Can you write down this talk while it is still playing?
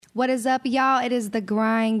What is up, y'all? It is the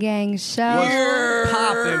Grind Gang Show. What's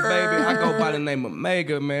poppin', baby? I go by the name of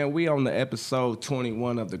Mega, man. We on the episode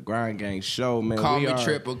 21 of the Grind Gang Show, man. Call me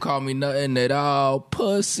triple, call me nothing at all,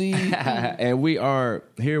 pussy. And we are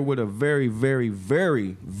here with a very, very,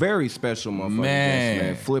 very, very special motherfucker,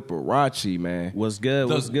 man. Flipperachi, man. What's good?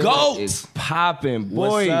 What's good? GOAT. It's poppin',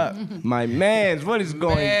 boy. What's up? My mans, what is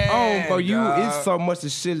going on, bro? It's so much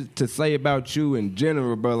of shit to say about you in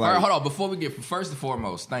general, bro. Like, All right, hold on. Before we get, first and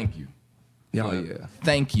foremost, thank you. yeah.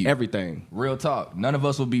 Thank you. Everything. Real talk. None of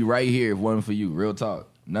us would be right here if it wasn't for you. Real talk.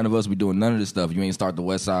 None of us would be doing none of this stuff. You ain't start the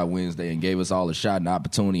West Side Wednesday and gave us all a shot and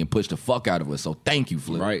opportunity and pushed the fuck out of us. So thank you,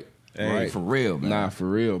 Flip. Right. For real, man. Nah, for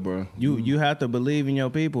real, bro. You have to believe in your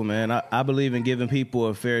people, man. I believe in giving people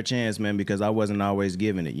a fair chance, man, because I wasn't always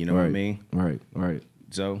giving it. You know what I mean? Right.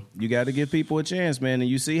 So you got to give people a chance, man, and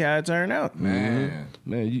you see how it turned out. Man.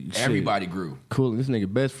 Man, Everybody grew. Cool. This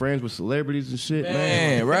nigga best friends with celebrities and shit,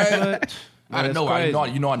 Man, right? I That's know, crazy.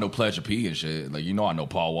 I know Pleasure P and shit. Like, you know I know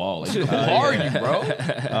Paul Wall. Like, who are you, bro?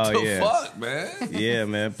 Oh, the yeah. fuck, man? Yeah,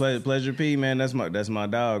 man. Pleasure P, man. That's my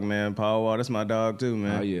dog, man. Paul Wall, that's my dog too,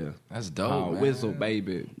 man. Oh yeah, That's dope, Paul man. Wizzle,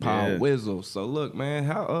 baby, Paul Yeah. Wizzle. So look, man,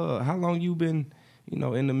 how long you been,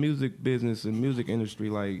 in the music business and music industry,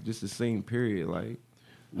 like just the same period, like?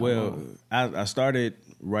 Well, I started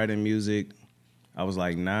writing music. I was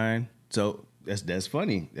like 9. So that's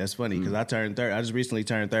funny. That's funny because I turned 30. I just recently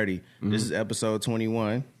turned 30. This is episode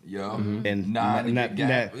 21. Yeah. And Nah,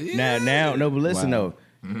 now, no, but listen though.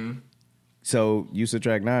 So you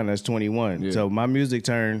subtract 9, that's 21. Yeah. So my music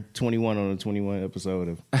turned 21 on the 21 episode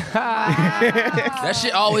of. That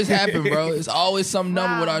shit always happen, bro. It's always some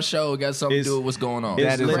number with our show. It got something to do with what's going on.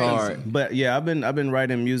 That is crazy. hard. But yeah, I've been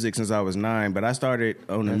writing music since I was 9. But I started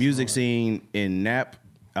on the music scene in Nap.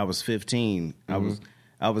 I was 15.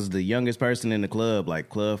 I was the youngest person in the club, like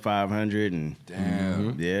Club 500, and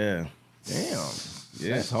Damn. yeah. Yeah,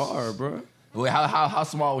 that's hard, bro. Wait, how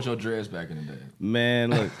small was your dreads back in the day? Man,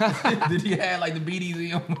 look. Did you have like the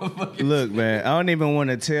BDZ on motherfucking? Look, man, I don't even want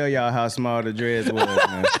to tell y'all how small the dreads was,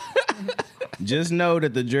 man. Just know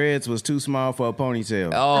that the dreads was too small for a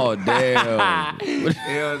ponytail. Oh, damn.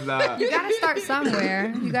 Hell nah. You gotta start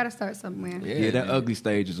somewhere. Yeah, that ugly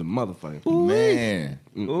stage is a motherfucker. Man.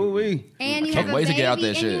 Ooh wee. And you Can't have a wait to baby. get out that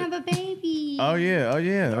and shit. you have a baby. Oh yeah.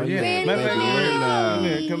 yeah. Matter of fact,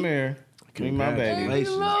 Baby. come here. Give me my baby.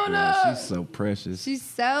 Congratulations, girl. She's so precious. She's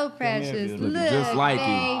so precious. beautiful. Look, just like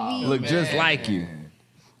baby. you. Look just like you.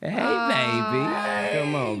 Hey,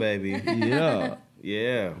 Come on, baby. baby. Yeah.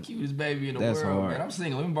 Yeah. Cutest baby in the That's world, hard. man. I'm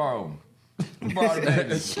single. Let me borrow him. Let me borrow the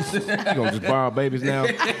baby. You gonna just borrow babies now?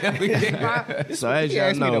 So as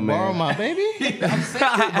y'all know, man. my baby? I'm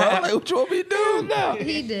single, bro. Like, what you want me to do? No.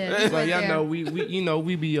 He did. So Right y'all there. know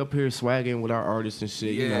we be up here swagging with our artists and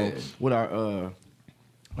shit, Yeah. with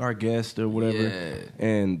our guests or whatever, Yeah.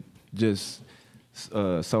 and just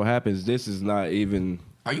so happens this is not even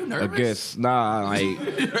Are you a nervous? guest. Nah, like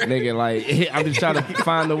nigga, like I'm just trying to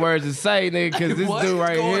find the words to say, nigga, because this What's dude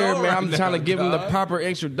right going here, on man, right I'm trying to now, give him the dog? proper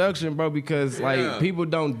introduction, bro, because Yeah. like people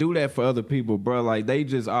don't do that for other people, bro. Like they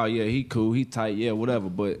just, oh yeah, he cool, he tight, yeah, whatever,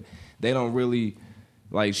 but they don't really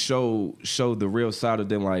like show the real side of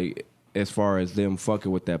them, like as far as them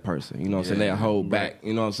fucking with that person, you know what I'm saying? They hold back,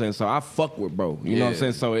 you know what I'm saying? So I fuck with bro, you know what I'm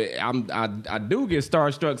Yeah. saying? So I do get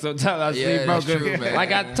starstruck sometimes. I see Yeah, bro, that's true, 'cause man.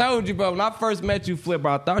 like I told you, bro, when I first met you, Flip,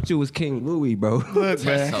 bro, I thought you was King Louis, bro. Look, That's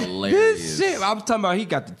hilarious. this shit. I was talking about he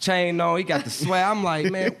got the chain on, he got the swag. I'm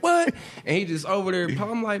like, man, what? And he just over there.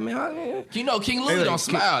 I'm like, man, You know, King Louis don't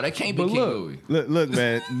smile. That can't be But King look. Louis. Look,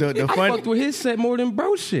 man. The I funny fucked with his set more than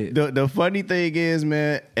bro shit. the funny thing is,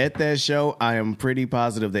 man, at that show, I am pretty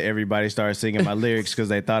positive that everybody started singing my lyrics because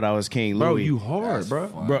they thought I was King Louis. Bro, you hard, bro.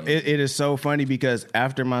 Bro, it is so funny because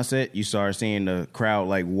after my set, you start seeing the crowd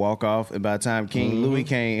like walk off. And by the time King Louis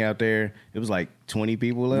came out there, it was like 20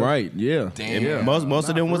 people left. Right, yeah. Damn. And Yeah. most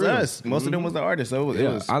of them was for real. us. Most of them was the artists. So it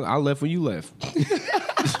Yeah, was. I left when you left.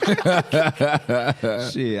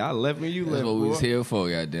 Shit, I left when you That's left. what we was boy. here for,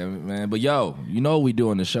 goddamn it, man. But yo, you know what we do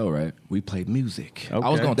on the show, right? We played music. Okay. I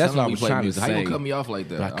was gonna That's tell what I him we was play trying to music. How you say. gonna cut me off like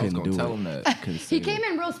that? But I I was couldn't gonna do tell it. him that. Couldn't say He came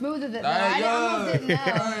in real smooth with it. Though. Hey, I almost didn't know.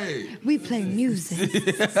 Hey. We play music.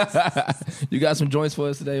 You got some joints for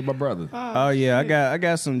us today, my brother. Oh yeah, I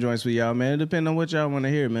got some joints for y'all, man. Depending on what y'all want to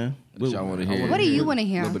hear, man. What y'all want to hear? What do you want to A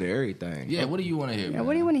hear? little bit of everything. Yeah, what do you want to hear? Yeah, Man?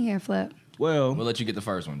 what do you want to hear, Flip? Well, We'll let you get the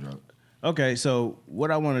first one, Drop. okay, so what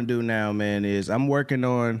I want to do now, man, is I'm working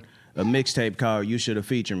on a mixtape called "You Should Have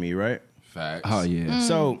Featured Me," right? Facts. Oh yeah.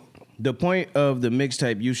 So the point of the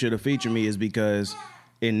mixtape "You Should Have Featured Me" is because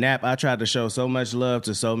in Nap I tried to show so much love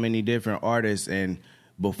to so many different artists, and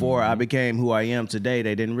before I became who I am today,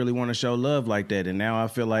 they didn't really want to show love like that. And now I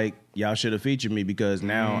feel like y'all should have featured me because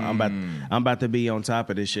now I'm about to be on top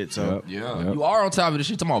of this shit. So Yeah, you are on top of this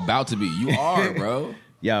shit. I'm about to be. You are, bro.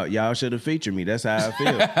 y'all should have featured me. That's how I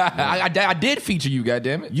feel. I did feature you,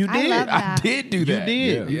 goddammit. You I did. love that. I did do that.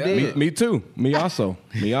 did. Yeah. You Yeah. Me too. Me also.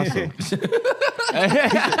 He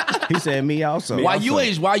said me also. Why you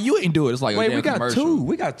ain't do it? It's like Wait, a damn we got commercial. two.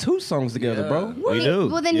 We got two songs together, Yeah. bro. We do.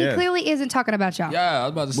 Well, then Yeah. he clearly isn't talking about y'all. Yeah, I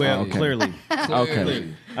was about to say. Well, clearly.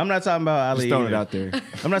 Okay. I'm not talking about Ali. Just throwing it either. out there.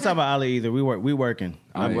 I'm not talking about Ali either. We working.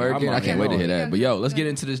 I'm working. I can't wait to hear on. that. But yo, let's get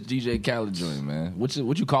into this DJ Khaled joint, man. What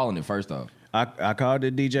you calling it first off? I called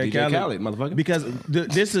it DJ DJ Khaled, Khaled, motherfucker. because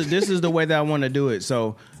this is the way that I want to do it.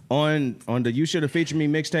 So on the You Should Have Featured Me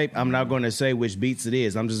mixtape, I'm not going to say which beats it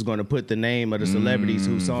is. I'm just going to put the name of the celebrities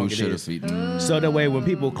whose song Who it should is. have So that way, when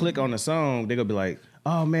people click on the song, they're gonna be like,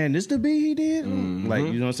 "Oh man, this the beat he did." Like,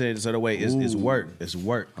 you know what I'm saying? So the way it's work. It's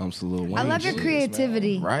work. I'm some Lil Wayne. I love your shit.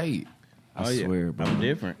 creativity. Right. I swear, bro. I'm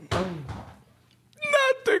different. Not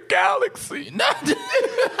the galaxy. Not the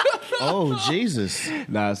Oh Jesus!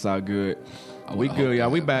 Nah, it's all good. We good, y'all.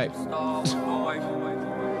 We back.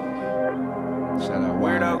 Shout out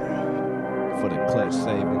Weirdo for the clutch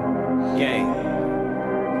saving.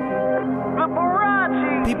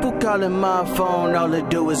 People calling my phone, all they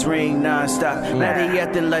do is ring nonstop. Now they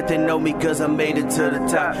acting like they know me cause I made it to the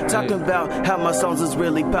top. Talking about how my songs is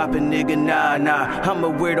really popping, nigga, nah. I'm a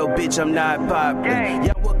weirdo, bitch, I'm not popping.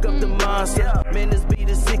 Y'all woke up the monster, man, this beat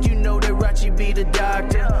is sick, you know that Rachi be the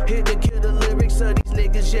doctor. Here to kill the lyrics of these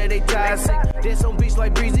niggas, yeah, they toxic. Dance on beats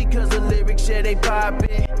like Breezy cause the lyrics, yeah, they poppin'.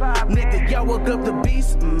 Nigga, y'all woke up the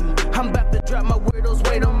beast, I'm about to drop my weirdos,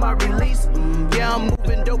 wait on my release. Yeah, I'm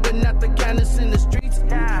moving dope, but not the kindness in the streets.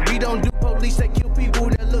 We don't do police that kill people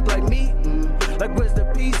that look like me. Like where's the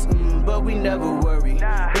peace? But we never worry.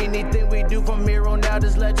 Anything we do from here on out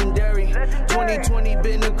is legendary. 2020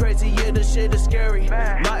 been a crazy year, the shit is scary.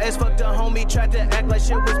 My ex fucked a homie, tried to act like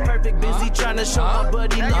shit was perfect. Busy trying to show my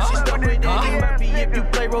buddy love. She stuck with Eddie Murphy. If you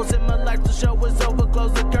play roles in my life, the show is over.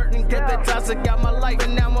 Close the curtain, get that toxic out my life.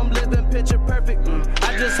 And now I'm living picture perfect.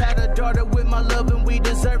 I just had a daughter with my love and we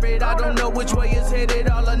deserve it. I don't know which way it's headed.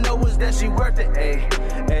 All I know is that she worth it.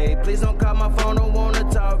 Hey, please don't call my phone, don't wanna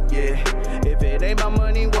talk, yeah. If it ain't my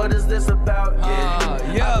money, what is this about,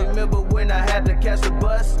 yeah? I remember when I had to catch the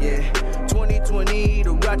bus, yeah. 2020,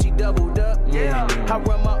 the Rachi doubled up, yeah. I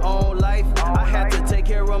run my own life, I had to take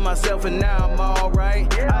care of myself and now I'm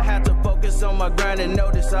alright. I had to focus on my grind and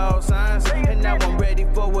notice all signs. And now I'm ready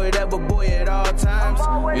for whatever, boy, at all times.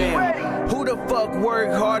 Damn, who the fuck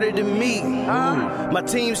work harder than me? My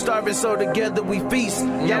team starving, so together we feast.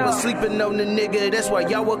 Y'all was sleeping on the nigga, that's why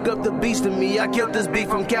y'all woke up the beast in me. I killed this beat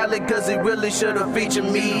from Cali cause it really should've featured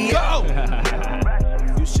me. Go!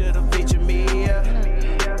 You should've featured me, yeah.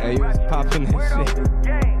 Hey, you was popping that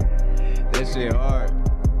shit. That shit hard.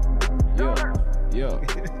 Yo.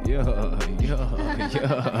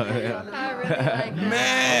 I really like that.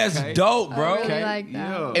 Man, it's dope, bro. I really like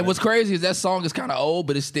that. And what's crazy is that song is kind of old,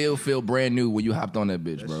 but it still feel brand new when you hopped on that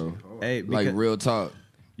bitch, bro. Hey, Like because real talk.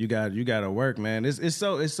 you got to work, man. It's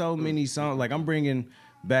so many songs. Like I'm bringing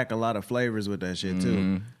back a lot of flavors with that shit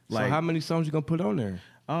too. Like So how many songs you gonna put on there?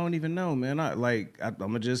 I don't even know, man. I'm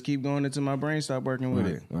gonna just keep going until my brain stop working with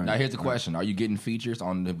it. Right. Now here's the question: are you getting features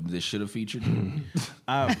on the should have featured?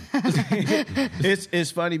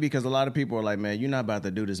 It's funny because a lot of people are like, man, you're not about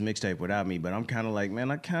to do this mixtape without me. But I'm kind of like, man,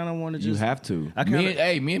 I kind of want to just. You have to. I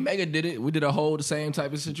kinda, Me and Mega did it. We did a whole the same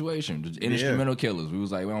type of situation. Just instrumental killers. We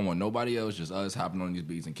was like, we don't want nobody else, just us hopping on these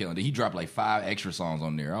beats and killing. He dropped like 5 extra songs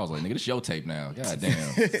on there. I was like, nigga, this your tape now. God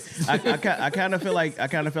damn. I kind of feel like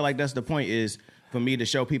that's the point is for me to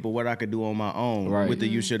show people what I could do on my own Right. with the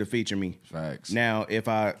You Should Have Featured Me. Facts. Now, if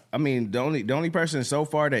I mean, the only person so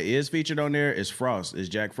far that is featured on there is Frost, is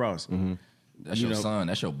Jack Frost. That's your son.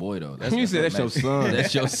 That's your boy though. You said that's your son.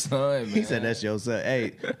 That's your son, man. He said that's your son.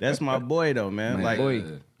 Hey, that's my boy though, man. Man, Like boy.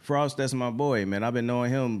 Frost, that's my boy, man. I've been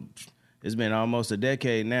knowing him. It's been almost a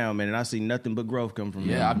decade now, man, and I see nothing but growth come from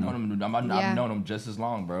him. Yeah, I've known him. I've Yeah. known him just as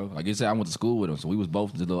long, bro. Like I said, I went to school with him, so we was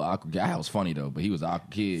both the little awkward guy. I was funny though, but he was an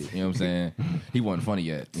awkward kid. You know what I'm saying? He wasn't funny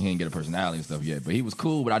yet. He didn't get a personality and stuff yet, but he was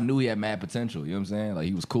cool. But I knew he had mad potential. You know what I'm saying? Like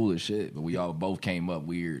he was cool as shit. But we all both came up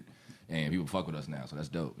weird, and people fuck with us now, so that's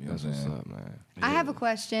dope. You know what I'm saying? What's up, man? I have a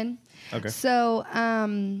question. Okay. So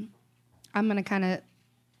I'm gonna kind of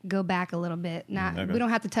go back a little bit. We don't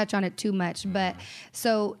have to touch on it too much, but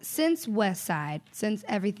so since West Side, since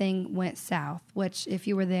everything went south, which if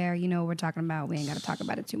you were there, you know what we're talking about. We ain't got to talk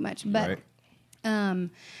about it too much, but. Right.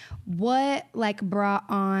 What like brought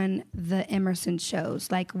on the Emerson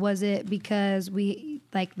shows? Like, was it because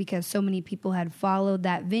like because so many people had followed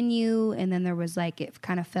that venue, and then there was like it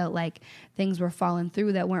kind of felt like things were falling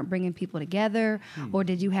through that weren't bringing people together? Or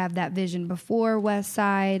did you have that vision before West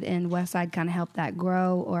Side, and West Side kind of helped that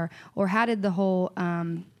grow? Or how did the whole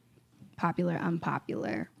popular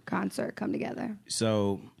unpopular concert come together?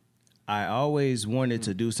 So I always wanted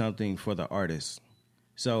to do something for the artists.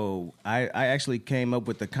 So I actually came up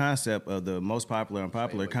with the concept of the most popular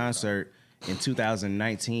unpopular concert in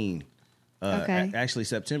 2019. Actually,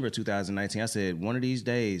 September 2019. I said, one of these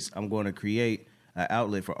days, I'm going to create an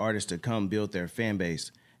outlet for artists to come build their fan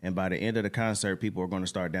base. And by the end of the concert, people are going to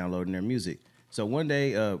start downloading their music. So one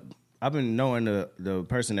day, I've been knowing the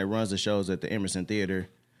person that runs the shows at the Emerson Theater.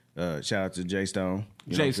 Shout out to Jay Stone.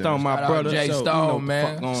 Jay Stone, my brother. Jay Stone,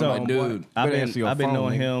 man. So, my dude. I've been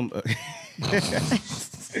knowing him.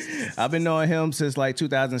 I've been knowing him since like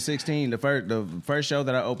 2016. The first show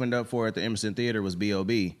that I opened up for at the Emerson Theater was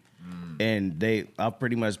B.O.B. And I've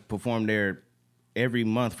pretty much performed there every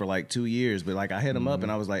month for like 2 years. But like I hit him up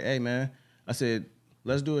and I was like, hey man, I said,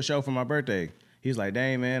 let's do a show for my birthday. He's like,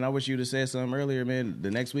 dang man, I wish you'd have said something earlier, man. The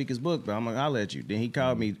next week is booked, but I'm like, I'll let you. Then he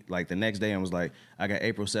called me like the next day and was like, I got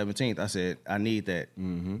April 17th. I said, I need that.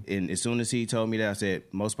 And as soon as he told me that, I said,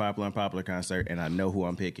 most popular unpopular concert, and I know who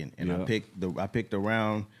I'm picking. And I picked the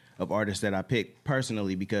round of artists that I picked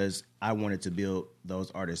personally because I wanted to build those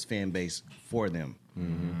artists' fan base for them.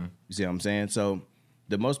 You see what I'm saying? So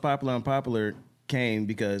the most popular unpopular came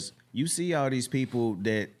because you see all these people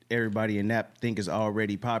that everybody in Nap think is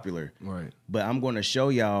already popular. Right. But I'm going to show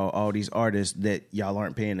y'all all these artists that y'all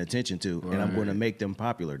aren't paying attention to, and I'm going to make them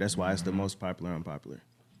popular. That's why it's the most popular unpopular.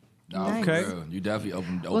 Nice. Okay. You definitely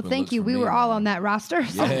opened Well, thank you. We were all on that roster.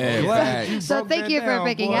 So, Yeah, so thank you for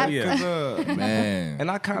picking us. man. And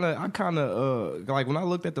I kind of like when I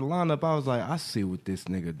looked at the lineup, I was like, I see what this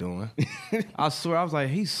nigga doing. I swear, I was like,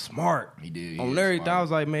 he's smart. He did. On everything, I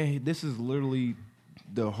was like, man, this is literally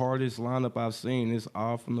the hardest lineup I've seen. It's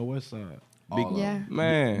all from the West Side. Yeah.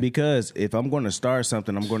 Man. Because if I'm going to start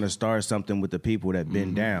something, I'm going to start something with the people that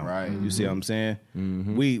been down. Right. You see what I'm saying?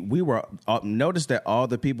 We were notice that all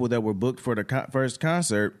the people that were booked for the first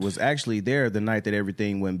concert was actually there the night that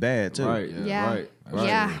everything went bad too. Right. Yeah. Right.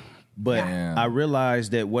 Yeah. But Yeah. I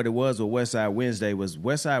realized that what it was with West Side Wednesday was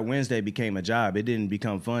West Side Wednesday became a job. It didn't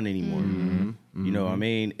become fun anymore. You know what I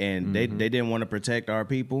mean? And they didn't want to protect our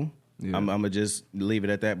people. Yeah. I'm gonna just leave it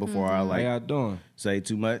at that before I How y'all doing? say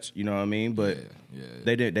too much. You know what I mean? But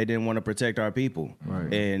they didn't want to protect our people.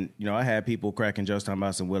 Right. And I had people cracking jokes talking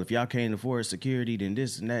about some, well, if y'all can't afford security, then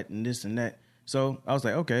this and that and this and that. So I was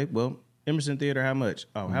like, okay, well, Emerson Theater, how much?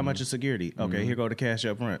 Oh, how much is security? Okay, here go the cash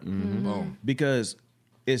up front. Boom. Because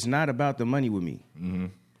it's not about the money with me.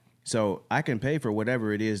 So I can pay for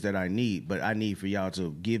whatever it is that I need, but I need for y'all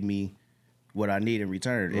to give me what I need in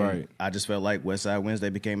return. And Right. I just felt like West Side Wednesday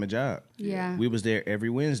became a job. Yeah. We was there every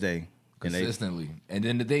Wednesday. Consistently. And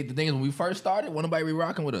then the thing is, when we first started, wasn't nobody be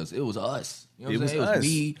rocking with us. It was us. You know what I'm saying? was It was us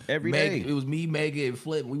me, every Meg, day. It was me, Mega, and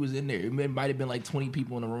Flip. We was in there. It might have been like 20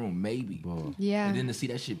 people in the room, maybe. Yeah. And then to see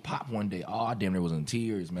that shit pop one day, I damn near was in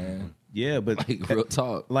tears, man. Yeah, but Like, real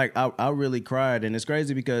talk. like I really cried, and it's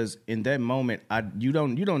crazy because in that moment, you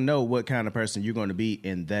don't know what kind of person you're going to be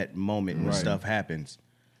in that moment when stuff happens.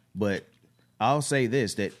 But I'll say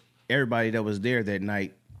this: that everybody that was there that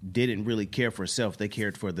night didn't really care for self; they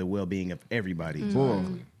cared for the well-being of everybody.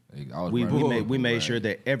 We made sure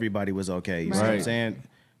that everybody was okay. You see what I'm Right. saying?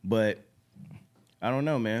 But I don't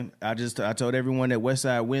know, man. I told everyone that West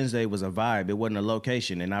Side Wednesday was a vibe. It wasn't a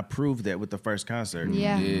location, and I proved that with the first concert.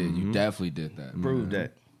 Yeah. You definitely did that. Proved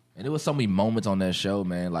that. And there was so many moments on that show,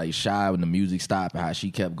 man. Like Shy when the music stopped and how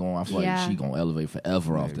she kept going. I feel Yeah. like she gonna elevate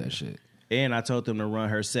forever off that shit. And I told them to run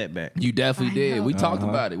her set back. You definitely I did. know. We talked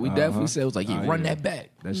about it. We definitely said it was like, run that back.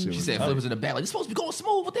 That shit She was said Flip was in the back. Like, it's supposed to be going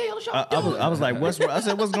smooth. What the hell is y'all doing? I was like, what's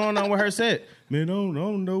going on with her set? Man, I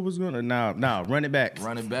don't know what's going on. Nah, run it back.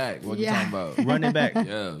 Run it back. What Yeah. you talking about? Run it back.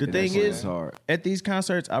 Yeah. The thing shit is, is hard. at these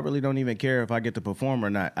concerts, I really don't even care if I get to perform or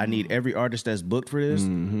not. I need every artist that's booked for this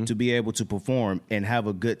to be able to perform and have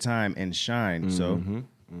a good time and shine. So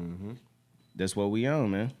that's what we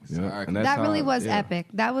own, man. Yeah. And that's That really how- was yeah. epic.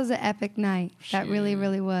 That was an epic night. That really,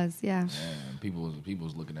 really was. Yeah. Man, people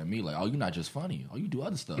was looking at me like, oh, you're not just funny. Oh, you do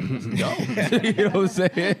other stuff. I said, yo. You know what I'm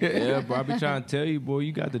saying? Yeah, bro. I be trying to tell you, boy,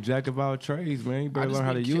 you got the jack of all trades, man. You I better just learn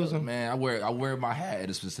how to be use chilling, them. man. I wear my hat at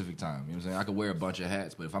a specific time. You know what I'm saying? I could wear a bunch of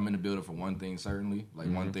hats, but if I'm in the building for one thing, certainly,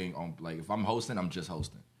 like one thing on, like if I'm hosting, I'm just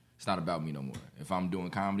hosting. It's not about me no more. If I'm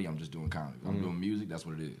doing comedy, I'm just doing comedy. If I'm doing music, that's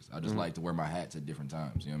what it is. I just like to wear my hats at different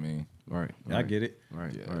times. You know what I mean? Right. I get it.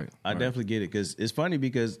 Right. Yeah. Right. I definitely get it because it's funny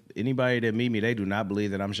because anybody that meet me, they do not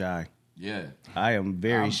believe that I'm shy. Yeah. I am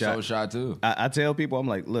very I'm shy. so shy too. I tell people, I'm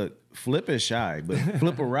like, look, Flip is shy, but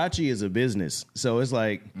Flipperachi is a business. So it's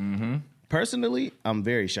like, personally, I'm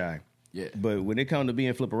very shy. Yeah. But when it comes to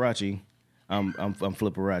being Flipperachi, I'm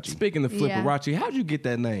Flipperachi. Speaking of Yeah. Flipperachi, how'd you get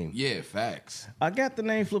that name? Yeah, facts. I got the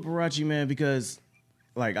name Flipperachi, man, because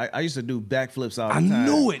like I used to do backflips all the I time.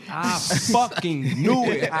 knew it. I fucking knew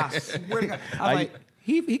it. I swear to God. I was like,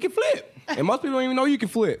 he can flip. And most people don't even know you can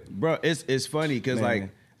flip. Bro, it's funny because Man, like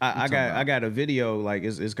I got a video like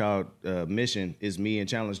it's called Mission. It's me and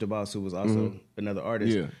Challenge the Boss, who was also another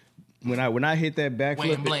artist. Yeah. When I hit that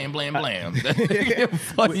backflip, Blam, blam, blam, blam.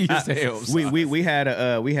 Funny as hell. we had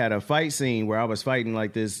a fight scene where I was fighting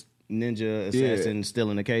like this ninja assassin still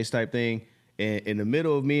in the case type thing. And in the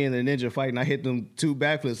middle of me and the ninja fighting, I hit them 2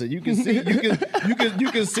 backflips, and you can see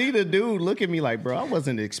you can see the dude look at me like, bro, I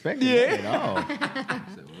wasn't expecting that at all.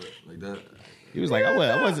 Like that. He was like,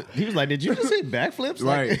 I wasn't. He was like, did you just hit backflips?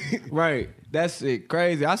 Right, Like, right. That's it.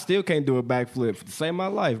 Crazy. I still can't do a backflip to save my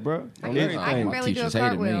life, bro. On I everything. can barely do a teachers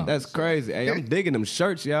hated me. cartwheel. That's crazy. Hey, I'm digging them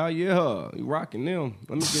shirts, y'all. Yeah, you rocking them.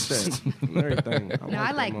 Let me get that. And everything. No, I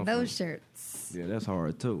that like motherfucker. those shirts. Yeah, that's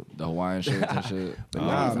hard too. The Hawaiian shirts and shit. But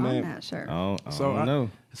Always nah, on man. that shirt. I So don't know.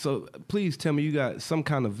 So please tell me you got some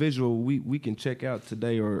kind of visual we can check out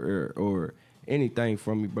today or anything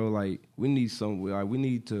from me, bro. Like we need we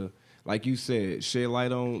need to, like you said, shed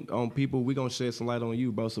light on people. We gonna shed some light on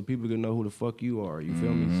you, bro, so people can know who the fuck you are. You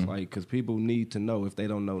feel me? Like, because people need to know if they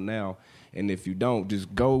don't know now. And if you don't,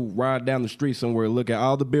 just go ride down the street somewhere, look at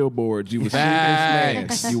all the billboards. You will see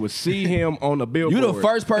this man. You will see him on the billboard. You the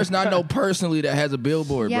first person I know personally that has a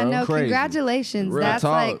billboard, Yeah, bro. no, Crazy. congratulations. Real That's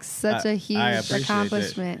talk. like such a I huge appreciate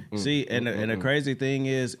accomplishment. that. See, and the crazy thing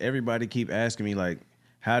is, everybody keep asking me like,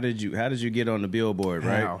 how did you get on the billboard,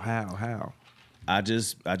 right? How? I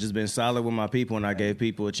just been solid with my people, and I gave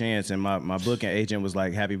people a chance. And my booking agent was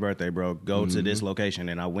like, "Happy birthday, bro! Go to this location."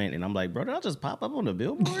 And I went, and I'm like, "Bro, did I just pop up on the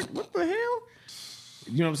billboard? What the hell?"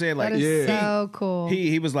 You know what I'm saying? Like, That is so cool.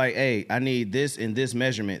 he was like, "Hey, I need this and this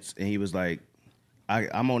measurements," and he was like,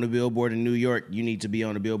 I'm on the billboard in New York. You need to be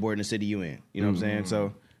on the billboard in the city you in." You know what I'm saying?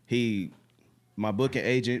 So my booking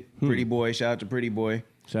agent, Pretty Boy, shout out to Pretty Boy.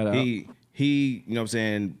 Shout out. He, you know what I'm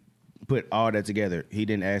saying, put all that together. He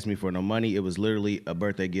didn't ask me for no money. It was literally a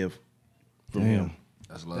birthday gift from him.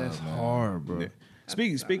 That's love, That's man. hard, bro. Yeah.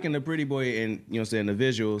 Speaking of Pretty Boy and, you know what I'm saying, the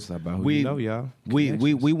visuals. about who you know, y'all. We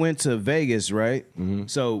went to Vegas, right?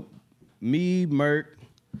 So me, Merk,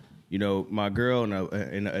 you know, my girl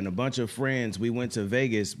and a bunch of friends, we went to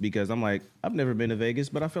Vegas because I'm like, I've never been to Vegas,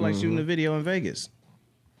 but I feel like shooting a video in Vegas.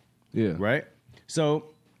 Yeah. Right? So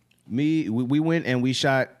we went and we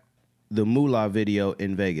shot the Moolah video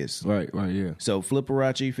in Vegas. Right, yeah. So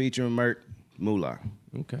Flipperachi featuring Merk, Moolah.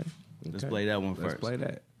 Okay. Let's play that one Let's first. play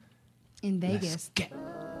that. In Vegas.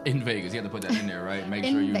 In Vegas. You have to put that in there, right? Make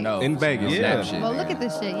In sure you Vegas. know. In Vegas, Snap yeah. shit, Well, man. look at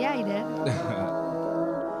this shit. Yeah, he did.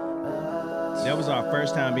 That was our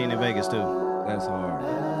first time being in Vegas too. That's hard.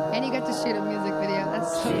 And you got to shoot a music video.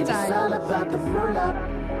 That's so It's all tight. about the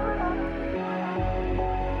moolah.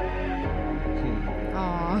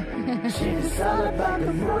 Aw. Shit is all about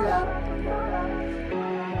the moolah.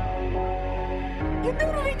 You did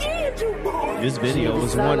it again, you boy. This video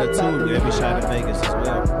was one or two that we shot in Vegas as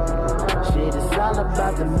well. Shit is all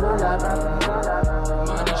about the moolah.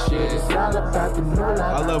 Money shit. It's all about the moolah.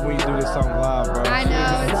 I love when you do this song live, bro. I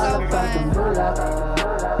know, it's so fun.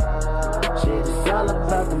 Shit is all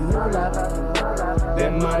about the moolah.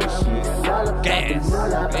 That money shit. It's all about the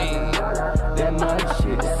moolah. That money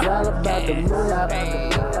shit is all about the moolah.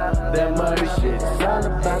 That money shit is all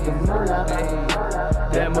about the moolah.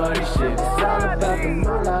 That money shit is all about the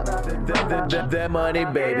moolah. That money,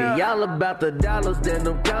 baby, all about the dollars. Then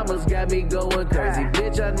them commas got me going crazy.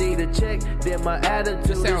 Bitch, I need a check. Then my attitude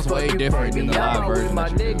This sounds is way fuck you, different baby. than the live I'm with version my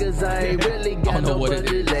that you do. niggas, I ain't really I got don't know no what it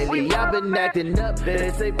budget is. lately. I've been acting up. They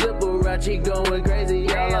say Flipperachi going crazy.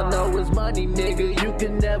 All I know is money, nigga. You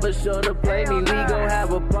can never show to play me. We gon'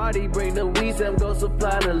 have a party, bring the weed, Sam go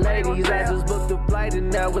supply the ladies. I just booked the flight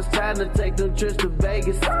and now it's time to take them trips to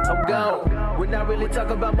Vegas. I'm gone. We're not really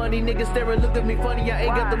talking about money, niggas staring, look at me funny. I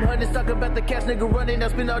ain't got them hundreds, talking about the cash, nigga running. I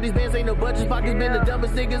spend all these bands, ain't no budgets. Pockets been the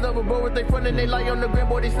dumbest niggas overboard with they frontin'. They lie on the gram,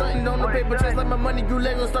 boy, they stuntin' on the paper chase like my money grew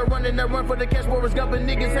legs. Start running, I run for the cash, boy, it's gumping.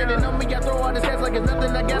 Niggas hating on me, I throw all this cash like it's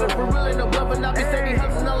nothing. I got it for real, ain't no bluffing. I be steady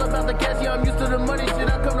hustling all about the cash, yeah, I'm used to the money shit.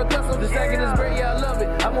 I come to custom, the sagging is great, yeah, I love it.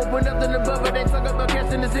 I won't put nothing above it, ain't talk about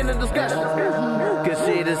cash in this in the discussion. Cause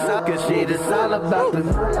shit is all about the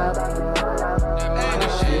moolah.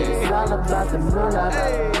 It's all about the moolah.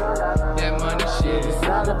 That money shit. It's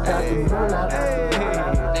all about the moolah.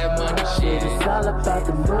 That money Shit, it's all about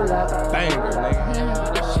the moolah. Banger,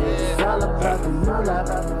 nigga. Shit, it's all about the moolah.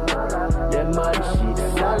 That money shit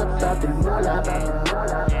is all about the moolah.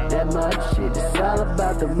 That money shit is all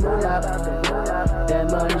about the moolah.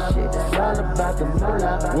 That money shit is all about the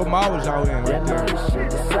moolah. What mall was y'all in right there?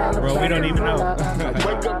 Bro, we don't even know.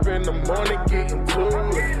 Wake up in the morning, getting to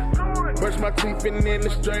it. Brush my teeth and then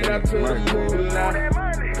straight out to the moolah.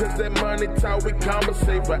 Cause that money talk, we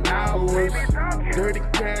conversate for hours. Dirty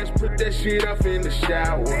cash, put that shit off in the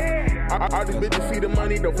shower. All these bitches see the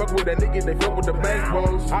money, don't fuck with that nigga, they fuck with the bank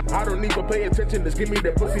rolls. I don't even pay attention, just give me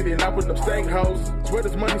that pussy, then I put them stank hoes. Swear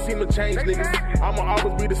this money seem to change niggas, I'ma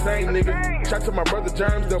always be the same nigga. Shout to my brother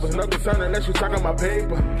Germs, there was no concern unless you talking my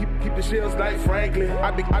paper. Keep the shells like Franklin,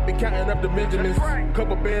 I be counting up the Benjamins.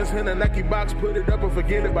 Couple bands in a Nike box, put it up and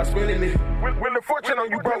forget about spending it. When the fortune on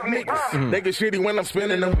you broke niggas, they get shitty when I'm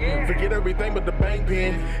spending them. Forget everything but the bank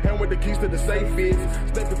pen, and with the keys to the safe is.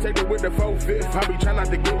 Stay protected with the 4/5, I be trying not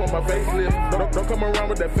to give on my facelift. Don't come around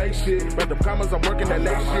with that fake shit, but the comments I'm working that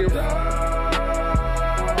late shift.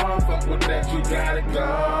 Fuck with that, you gotta go.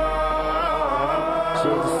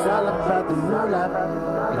 Shit is all about the moolah.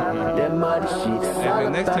 That money shit is all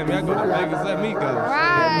Next about time the y'all go to moolah. Vegas, let me go.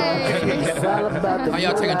 Right. It's all about the How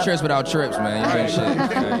y'all taking trips without trips, man? Y'all ain't shit.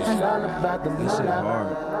 It's all about the This shit moolah.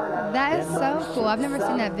 hard. That is so cool. I've never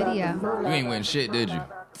seen that video. You ain't win shit, did you?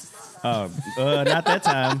 Not that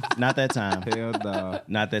time. Not that time. Hell nah.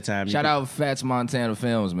 Not that time. Shout out Fats Montana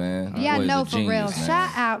Films, man. Yeah, Boy is no, a for genius, real. man. Shout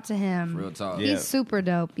out to him. Real talk. Yeah. He's super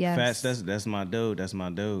dope. Yes. Fats, that's my dude. That's my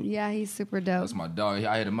dude. Yeah, he's super dope. That's my dog.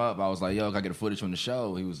 I hit him up. I was like, yo, can I get a footage from the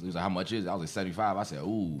show? He was like, how much is it? I was like, 75. I said,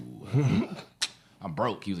 ooh. I'm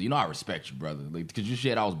broke. He was like, you know I respect you, brother. Like, because you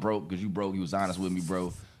said I was broke, because you broke. You was honest with me,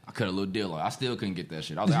 bro. I cut a little deal on. I still couldn't get that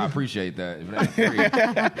shit. I was like, I appreciate that. If it ain't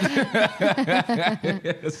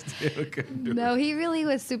free. Still couldn't do No, he really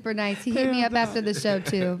was super nice. He hit me up after the show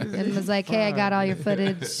too, and was like, "Hey, I got all your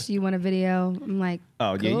footage. You want a video?" I'm like,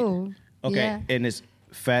 Oh, yeah. cool. Okay, Yeah. and it's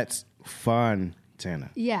Fats Fontana.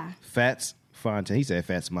 Yeah. Fats Fontana. He said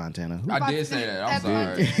Fats Montana. Who- I did say that. I'm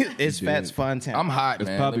sorry. It's Fats Fontana. I'm hot, It's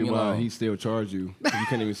man. probably Leave me why alone. he still charged you. 'Cause you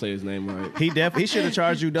can't even say his name right. He should have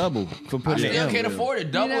charged you double for I putting it still in. can't afford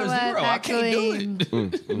it. Double You know or what? zero. I can't do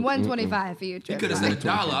it. $125 for your He trip. could have said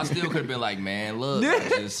 $1. I still could have been like, man, look, I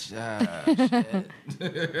just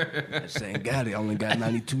Saying got it, only got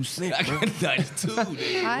 92 cents. I got 92.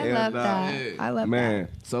 Dude. I Yeah, love nah. that. I love Man,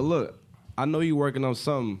 so look, I know you working on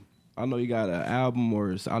something. I know you got an album,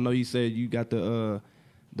 or I know you said you got the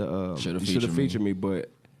Shoulda should have featured me. featured me, but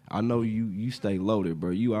I know you stay loaded,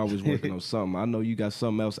 bro. You always working on something. I know you got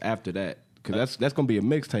something else after that, because that's gonna be a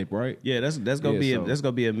mixtape, right? Yeah, that's gonna Yeah, be so- that's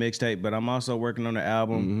gonna be a mixtape. But I'm also working on an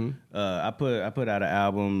album. I put out an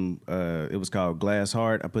album. It was called Glass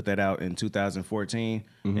Heart. I put that out in 2014,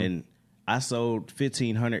 and I sold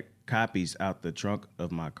 1,500 copies out the trunk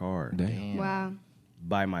of my car Damn. that. Wow.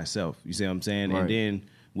 by myself. You see what I'm saying? Right. And then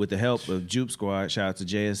with the help of Jupe Squad, shout out to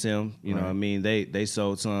JSM. You know what I mean? They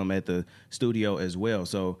sold some at the studio as well.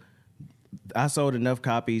 So I sold enough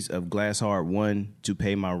copies of Glass Heart 1 to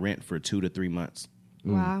pay my rent for 2 to 3 months.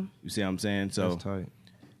 Wow. You see what I'm saying? So That's tight.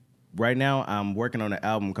 right now I'm working on an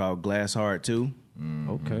album called Glass Heart 2.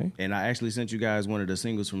 Okay. And I actually sent you guys one of the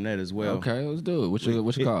singles from that as well. Okay, let's do it. What's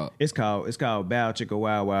it called? It's called Bow Chicka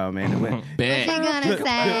Wow Wow, man. Bet. What you gonna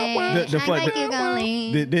say? the fun- I think you're gonna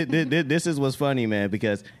leave. This is what's funny, man,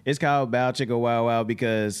 because it's called Bow Chicka Wow Wow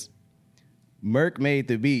because Merc made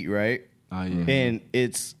the beat, right? Oh, yeah. And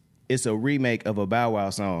it's a remake of a Bow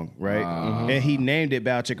Wow song, right? And he named it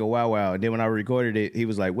Bow Chicka Wow Wow. And then when I recorded it, he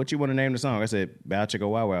was like, "What you want to name the song?" I said, "Bow Chicka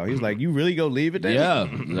Wow Wow." He was like, "You really gonna leave it there?" Yeah,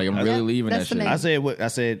 like I'm really leaving That's that the shit. name. I said, "What?" I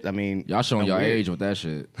said, "I mean, Y'all showing I'm y'all weird. age with that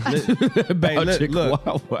shit. Hey, look.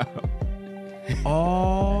 Wow, wow.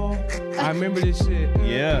 Oh, I remember this shit.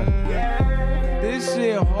 Yeah, This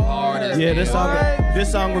shit hard. as yeah. hell. This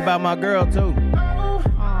song about my girl too.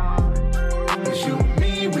 It's you and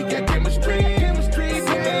me, we got chemistry. Feeling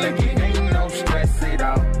like it ain't no stress at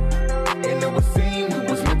all. And it was seen we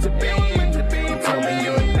was meant to be. You told me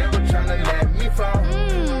you ain't never tryna let me fall.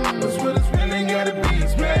 That's what it's really gotta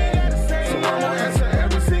be, man. So I won't answer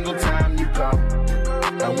every single time you call.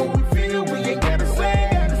 And what we feel, we ain't gotta say.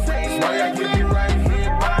 That's why I keep you right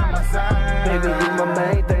here by my side. Baby, you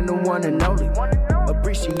my main thing, the one and only.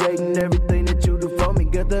 Appreciating everything that you do for me.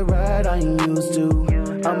 Got the ride I ain't used to.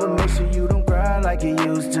 I'ma make sure you don't cry like you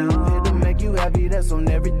used to. Here to make you happy, that's on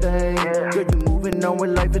everything. Girl, you moving on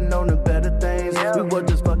with life and on the better things. We were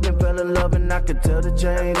just fucking fell in love and I could tell the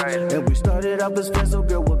change. And we started off as friends, so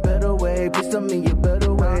girl, what better way? Please tell me your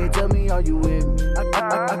better way. Tell me, are you with me?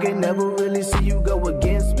 I can never really see you go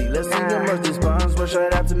against me. Let's see your mercy spawns push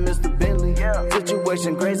right out to Mr. Bentley.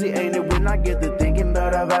 Situation crazy, ain't it? When I get to thinking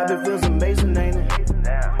about our vibe, it feels amazing, ain't it?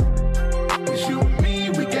 It's you and me,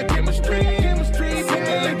 we got chemistry. Feeling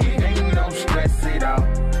like it ain't no stress at all.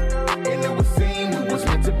 And it would seem we was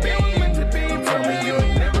meant to be. You told me you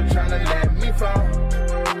ain't never tryna let me fall.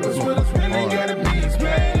 Cause with us, really gotta be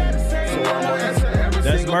explained. So I'm gonna answer every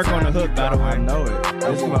That's single Merc on the time hook, you by the call. way. I know it.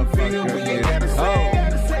 This motherfucker.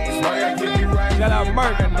 Shout out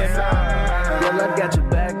Merc. Girl, I got your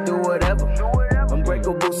back, do whatever.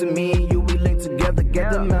 Unbreakable, and me and you, we link together.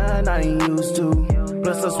 Get the mind I ain't used to.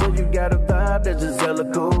 Plus, I swear you got a vibe that's just hella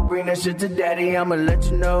cool. Bring that shit to daddy, I'ma let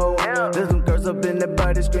you know. There's some girls up in the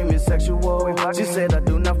body screaming sexual. She said, I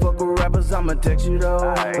do not fuck with rappers, I'ma text you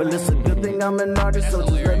though. But it's a good thing I'm an artist, so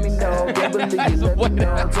just let me know. Can't believe you let me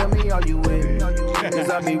know. Tell me, are you with? Cause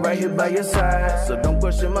I'll be right here by your side. So don't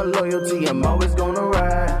question my loyalty, I'm always gonna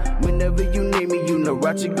ride. Whenever you need me, you know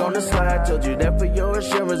right, you gonna slide. Told you that for your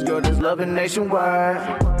assurance, girl, there's loving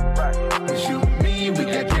nationwide. It's you and me, we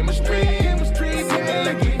got chemistry. Feeling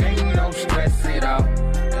like it ain't no stress at all.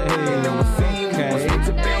 And it would seem we was meant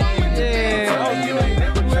to be. Yeah, You ain't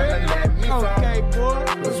never tryna let me fall. okay,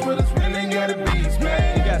 boy. Cause with us, really gotta be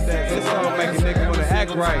explained. You got that. This song make a nigga wanna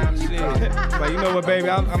act right. Shit. But you know what, baby?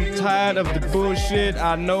 I'm tired of the bullshit.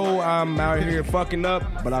 I know I'm out here fucking up,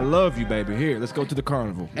 but I love you, baby. Here, let's go to the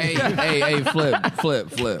carnival. Hey,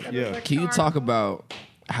 flip. Yeah. Can you talk about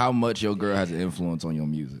how much your girl has an influence on your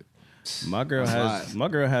music? My girl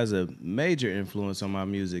has a major influence on my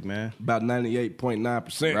music, man. About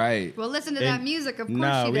 98.9%. Right. Well, listen to that music. Of course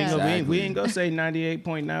Nah, she we does. we ain't gonna say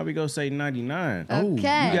 98.9. We gonna say 99. Okay.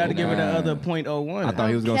 You got to give her the other 0.01. I thought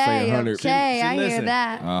he was gonna say 100. Okay, I hear listen.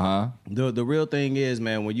 that. The real thing is,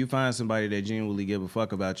 man, when you find somebody that genuinely give a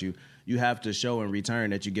fuck about you, you have to show in return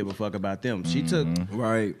that you give a fuck about them. She took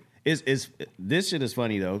Right. it's this shit is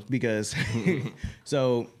funny though because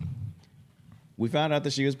so we found out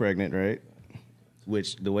that she was pregnant, right?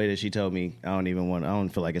 Which the way that she told me, I don't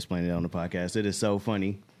feel like explaining it on the podcast. It is so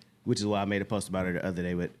funny, which is why I made a post about her the other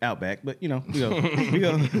day with Outback. But you know, we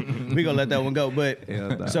gonna let that one go.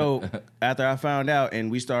 But so after I found out and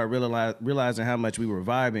we started realizing how much we were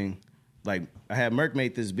vibing, like I had Merc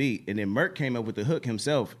make this beat, and then Merc came up with the hook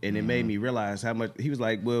himself, and it made me realize how much he was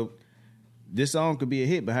like, well, this song could be a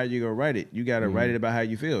hit, but how you gonna write it? You gotta write it about how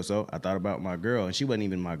you feel. So I thought about my girl, and she wasn't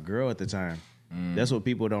even my girl at the time. That's what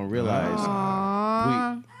people don't realize.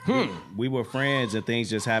 We were friends, and things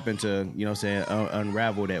just happened to, you know what I'm saying,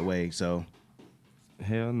 unravel that way. So,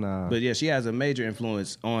 Hell nah. but yeah, she has a major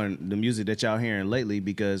influence on the music that y'all hearing lately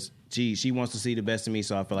because she wants to see the best in me,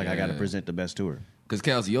 so I feel like I got to present the best to her. Because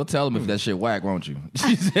Kelsey, you'll tell him if that shit whack, won't you?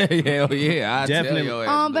 She said, hell yeah, I Definitely. tell your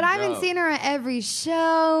ass. But I've been seeing her at every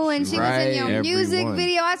show, and she was in your Right. music Everyone.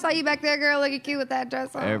 video. I saw you back there, girl, looking cute with that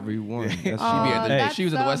dress on. Everyone. That's She be at the, that's she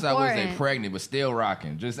was at the so West Side Wednesday important. pregnant, but still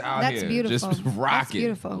rocking. Just out That's here. beautiful. Just That's rocking.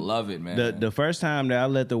 beautiful. I love it, man. The first time that I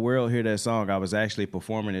let the world hear that song, I was actually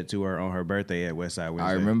performing it to her on her birthday at West Side Wednesday.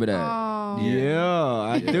 I remember that. Yeah,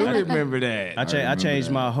 I do remember that. I changed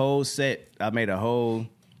my whole set. I made a whole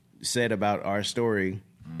set about our story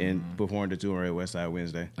and performed it to her at West Side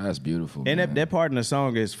Wednesday. That's beautiful. And man. that part in the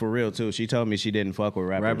song is for real too. She told me she didn't fuck with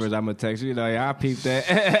Rappers, I'm gonna text you. You know, yeah, I peeped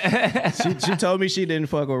that. She told me she didn't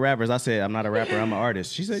fuck with rappers. I said, I'm not a rapper, I'm an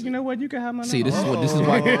artist. She said, you know what, you can have my number. See, this is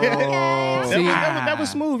why. that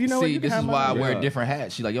was smooth. You know what, See, you can this is have my why I number. wear different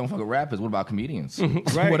hats. She's like, you don't fuck with rappers. What about comedians?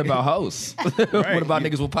 Right. What about hosts? What about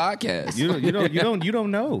niggas with podcasts? You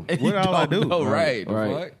don't know. What all I do. No, right. The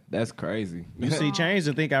Right. fuck? That's crazy. You see change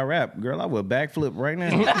and think I rap. Girl, I will backflip right now.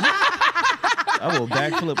 I will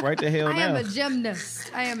backflip right the hell I now. am a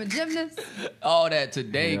gymnast. All that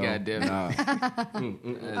today, goddamn.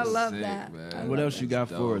 I love that. Man. What else you got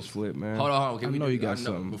That's for dope. us, Flip, man? Hold on. Can I we know do, you got I know,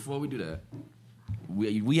 something. Before we do that,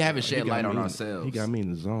 we haven't shed light on ourselves He got me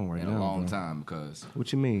in the zone right in now. a long bro. time because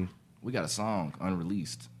What you mean? we got a song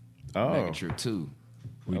unreleased. Oh. Mega Trip 2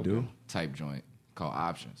 We do? type joint called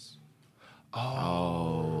Options.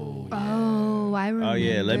 Oh, I remember. Oh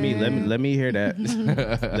yeah, let me hear that.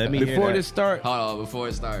 Let me hear Before that. this start, Hold on, before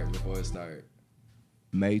it start.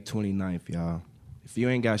 May 29th, y'all. If you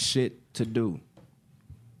ain't got shit to do,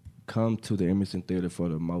 come to the Emerson Theater for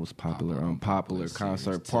the most popular, unpopular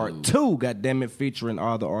concert Series part 2. 2. Goddamn it, featuring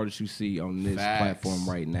all the artists you see on this Facts. platform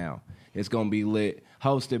right now. It's gonna be lit.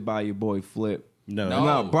 Hosted by your boy Flip.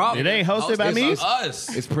 No, bro. It ain't hosted by me. It's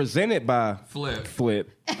us. It's presented by Flip.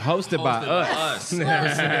 Hosted by us.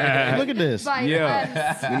 Look at this. By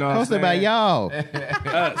Yeah. us. You know what I'm Hosted by saying? y'all.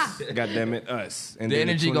 Us. Goddamn it, us. And The then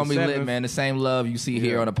energy gonna be lit, 27th, man. The same love you see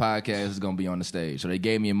here on the podcast is gonna be on the stage. So they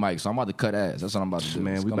gave me a mic, so I'm about to cut ass. That's what I'm about to do.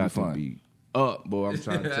 Man, It's we gonna about be to fun. be up, boy. I'm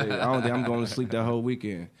trying to tell you. I don't think I'm going to sleep that whole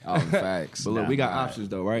weekend. Oh, facts. But look, we got options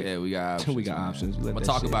though, right? Yeah, we got options. We got options. I'm gonna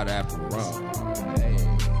talk about it afterwards.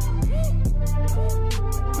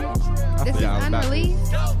 This is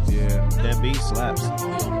unreleased. Yeah. That beat slaps.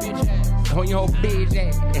 On your bitch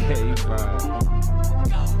ass. You fine.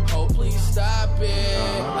 Oh, please stop it.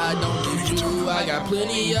 I don't need you. I got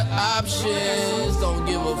plenty of options. Don't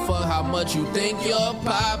give a fuck how much you think you're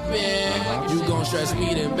popping. You gon' stress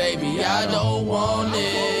me, then baby, I don't want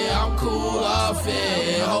it. I'm cool off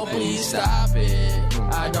it. Oh, please stop it.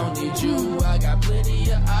 I don't need you. I got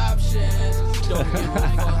plenty of options. Don't give a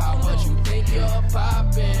fuck how much you think you're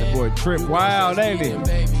popping. That boy Trip wild, ain't he?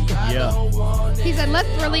 Yeah. He said, let's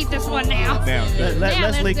release this one now. Now,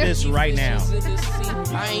 let's leak this right now.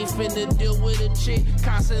 I ain't finna deal with a chick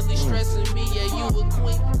constantly stressing me. Yeah, you a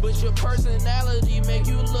queen, but your personality make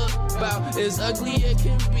you look about as ugly as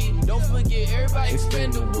can be. Don't forget, everybody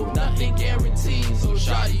expendable, nothing guaranteed. So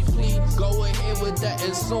shawty, please go ahead with that.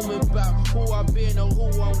 Assuming about who I been or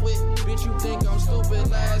who I'm with. Bitch, you think I'm stupid?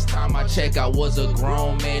 Last time I checked, I was a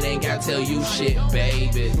grown man. Ain't gotta tell you shit,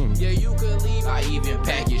 baby. Yeah, you could leave. I even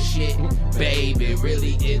pack your shit, baby.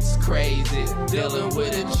 Really, it's crazy dealing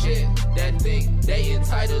with a chick that think they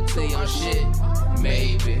entitled to your shit.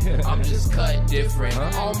 Maybe I'm just cut different.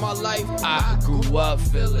 All my life I grew up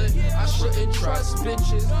feeling I shouldn't trust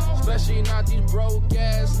bitches, especially not these broke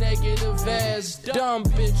ass, negative ass, dumb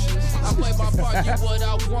bitches. I play my part, get what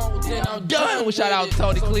I want, then I'm done. Shout out to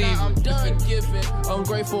Tony Cleveland. I'm done giving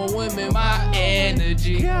ungrateful women my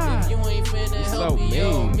energy. If you ain't finna help me,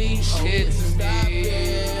 yo, me shit to me.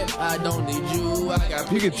 I don't need you. I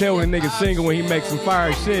got You can tell when a nigga single when he makes some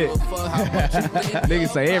fire shit. Niggas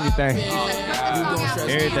say everything.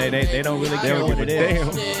 Everything. They don't really care what it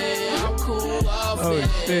is. Damn. I'm cool off Oh,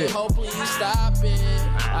 shit. Hopefully stop it.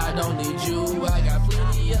 I don't need you. I got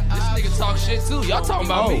plenty of Nigga talk shit too. Y'all talking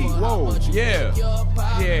about me? Whoa. Yeah.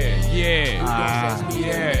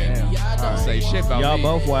 Don't say shit about Y'all me.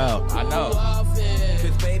 both wild. I know.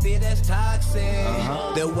 Cause baby, that's toxic.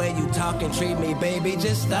 The way you talk and treat me, baby,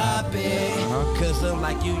 just stop it. Cause I'm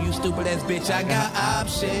like you stupid ass bitch, I got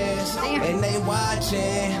options. Damn. And they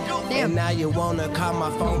watching. Damn. And now you wanna call my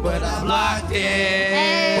phone, but I blocked it.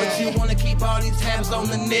 Hey. But you wanna keep all these tabs on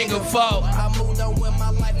the nigga phone. I moved on with my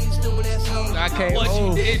life, you stupid ass hoes. I can't What you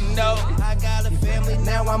move. didn't know. I got a family,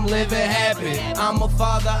 now I'm living happy. I'm a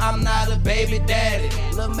father, I'm not a baby daddy.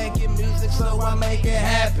 Love making music, so I make it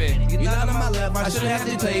happen. You're not on my level, I shouldn't have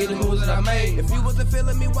to tell you the moves that I made. If you wasn't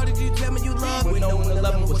feeling me, why did you tell me you love me? Knowing the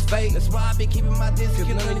loving was fake. That's why I be keeping my distance,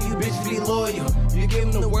 cause none of you bitches be loyal. You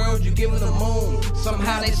give them the world, you give them the moon.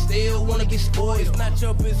 Somehow they still wanna get spoiled. It's not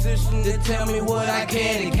your position to tell me what I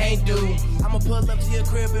can and can't do. I'ma pull up to your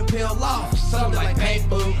crib and peel off something like paint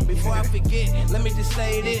boo. Before I forget, let me just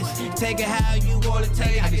say this. Take it how you wanna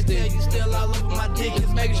take it. I can tell you still all over my dick.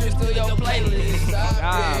 Just make sure it's still your playlist. Oh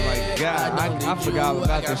my God. I forgot all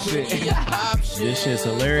about this shit. This shit's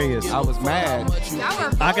hilarious. I was mad.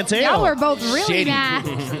 I can tell. Y'all were both really Shitty. mad.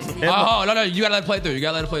 Oh, no, you gotta let it play through. You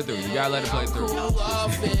gotta let it play through.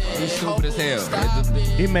 He's stupid as hell.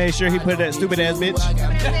 He made sure he put that stupid ass bitch.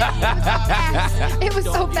 It was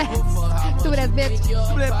so fast. Stupid ass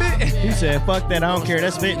bitch. He said, fuck that, I don't care,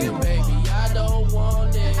 that's fitting.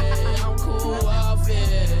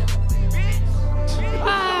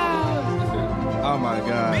 Oh my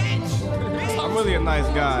God. I'm really a nice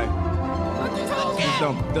guy.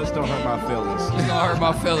 Just don't hurt my feelings. You gonna hurt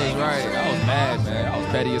my feelings, right? I was mad, man. I was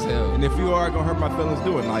petty as hell. And if you are gonna hurt my feelings,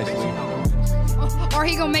 do it nicely. Or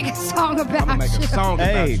he gonna make a song I'm about gonna make a you. song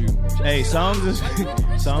Hey, about you. hey, songs is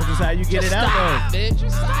how you get it out there.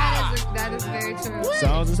 That is very true.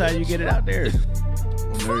 Songs is how you get it out there.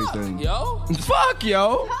 Everything. Yo, fuck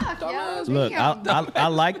yo. Look, I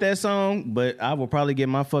like that song, but I will probably get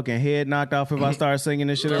my fucking head knocked off if I start singing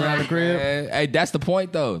this shit around the crib. Man, hey, that's the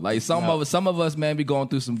point though. Like some of us, man, be going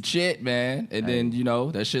through some shit, man, and then you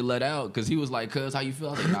know that shit let out because he was like, "Cuz, how you feel?"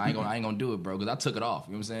 I was like, "Nah, I ain't gonna do it, bro," because I took it off.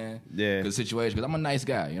 You know what I'm saying? Yeah. Good situation. Because I'm a nice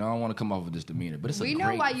guy. You know, I don't want to come off with this demeanor, but it's a We know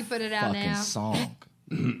great why you put it out fucking now. song.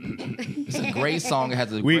 It's a great song. It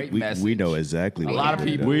has a great message. We know exactly. A lot of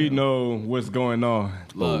people. We know what's going on.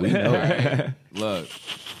 Look, look,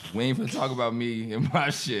 we ain't finna talk about me and my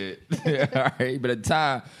shit. All right, but at the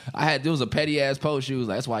time, there was a petty ass post. She was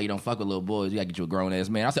like, "That's why you don't fuck with little boys. You gotta get you a grown ass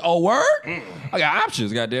man." I said, "Oh, word? I got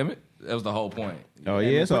options. Goddamn it." That was the whole point. Oh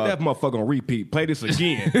yeah, Put so that motherfucker on repeat. Play this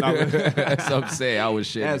again. That's what I'm saying. I was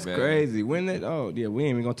shit. That's crazy. When it? Oh yeah, we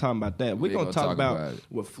ain't even gonna talk about that. We gonna talk about it.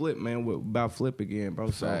 what Flip, man. About Flip again, bro.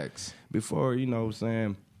 So Facts. before you know, what I'm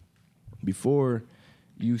saying before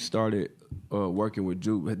you started working with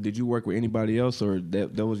Juke, did you work with anybody else, or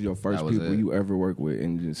that was your first was people it. you ever worked with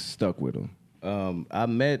and just stuck with them? I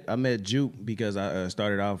met Juke because I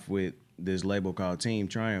started off with this label called Team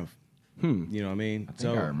Triumph. You know what I mean? I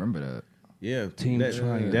think I remember that. Yeah, Team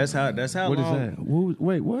Triumph. That's how. What is long. that?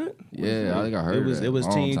 Wait, what? Yeah, I think I heard It was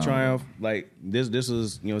Long Team time Triumph. Like this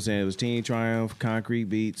was, you know what I'm saying? It was Team Triumph, Concrete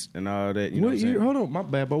Beats, and all that. You know What what I'm year? saying? Hold on, my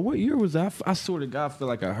bad. But what year was that? I swear to God, I feel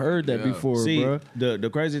like I heard that before, See, bro. the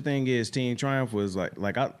crazy thing is Team Triumph was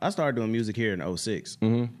like I started doing music here in 06.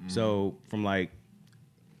 So from like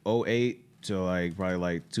 08 to like probably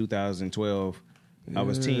like 2012, I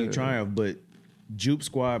was Team Triumph, but Juke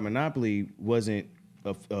Squad Monopoly wasn't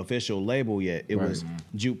a official label yet. It was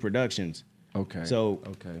Juke Productions. Okay. So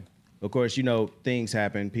okay. of course, you know, things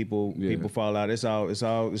happen. People fall out. It's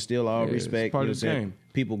still all Yeah, it's respect. part You know of the what I'm saying? game.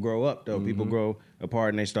 People grow up though. People grow apart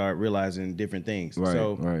and they start realizing different things. Right,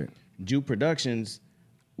 So right. Juke Productions,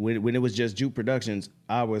 when it was just Juke Productions,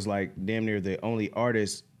 I was like damn near the only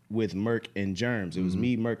artist with Merc and Germs. It was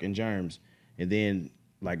me, Merc, and Germs. And then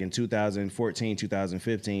like in 2014,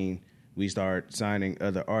 2015, we started signing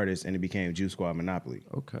other artists and it became Juke Squad Monopoly.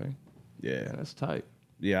 Okay. Yeah. That's tight.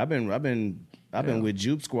 Yeah, I've been with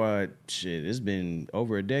Juke Squad. Shit, it's been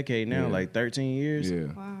over a decade now, like 13 years.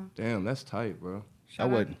 Yeah. Wow. Damn, that's tight, bro.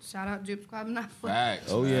 Shout out Juke Squad Monopoly.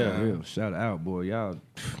 Facts. Oh yeah. Real shout out, boy. Y'all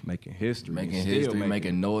making history. Making Still history,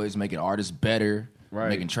 making noise, making artists better, Right.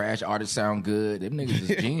 making trash artists sound good. Them niggas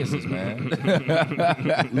is geniuses, man.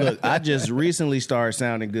 Look, I just recently started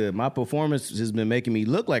sounding good. My performance has been making me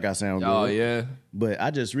look like I sound Oh good. yeah. But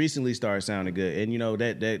I just recently started sounding good. And you know,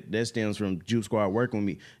 that stems from Juke Squad working with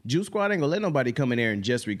me. Juke Squad ain't gonna let nobody come in there and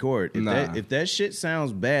just record. If that shit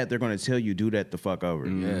sounds bad, they're gonna tell you do that the fuck over.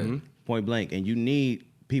 Yeah. Point blank. And you need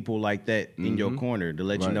people like that in your corner to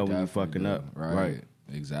let you know when you're fucking up. Right.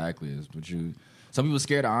 Exactly. It's what you. Some people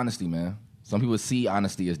scared of honesty, man. Some people see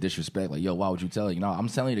honesty as disrespect. Like, yo, why would you tell it? You know, I'm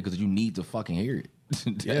telling you because you need to fucking hear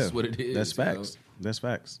it. That's what it is. That's you know? facts. That's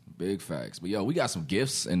facts. Big facts. But yo, we got some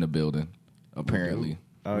gifts in the building. Apparently,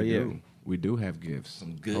 Oh We yeah. do. We do have gifts.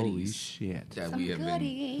 some goodies. Holy shit. that we have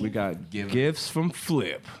been. We got Given. gifts from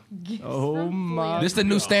Flip. Oh my. This the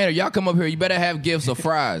new standard. Y'all come up here. You better have gifts or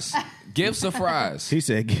fries. Gifts or fries. He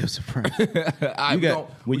said give us a friend. All right,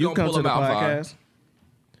 When you come to the podcast,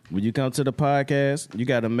 when you come to the podcast, you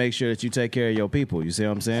got to make sure that you take care of your people. You see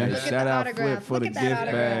what I'm saying? Look at Shout the out autograph. Flip for Look the at that gift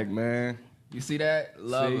autograph. bag, man. You see that?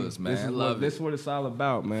 Love See, us, man. This is Love what it's all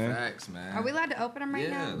about, man. Facts, man. Are we allowed to open them right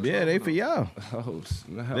now? Yeah, they for y'all. Oh,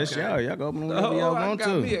 That's y'all. Y'all go open them whenever y'all I want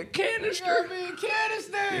got me to. a canister.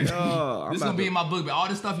 This is gonna be in my book, but all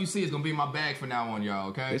this stuff you see is gonna be in my bag from now on, y'all.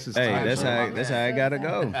 Okay? This is Hey, tight, that's bro. how it gotta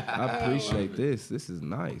go. I appreciate this. This is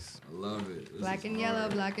nice. I love it. Black and yellow,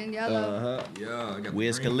 black and yellow. Yeah, I got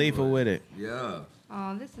Wiz the green Khalifa one. with it. Yeah.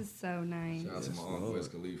 Oh, this is so nice. Shout out to my uncle Wiz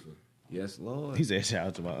Khalifa. Yes, Lord. He said shout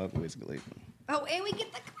out to my uncle Wiz Khalifa. Oh, and we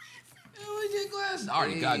get the We get glasses. I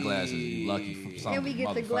already got glasses. You lucky for something. and we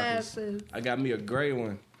get the motherfuckers. glasses. I got me a gray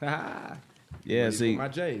one. Yeah, Ready see, for my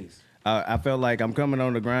J's. I felt like I'm coming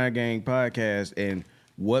on the Grind Gang podcast, and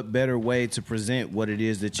what better way to present what it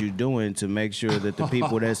is that you're doing to make sure that the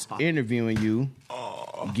people that's interviewing you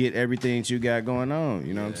get everything that you got going on.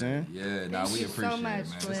 You know what I'm saying? Yeah, nah, Thank we you so appreciate much, it,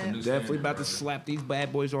 man. Flip. It's a new Definitely standard, about to bro. slap these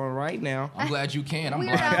bad boys on right now. I'm glad you can. I'm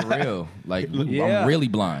Weird blind for real. Like, Yeah. I'm really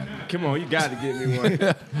blind. Come on, you got to get me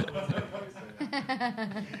one.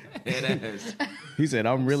 He said,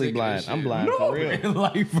 "I'm really Sick of blind. this I'm shit. blind for real."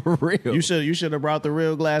 Like, for real. You should have brought the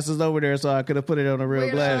real glasses over there, so I could have put it on the real Real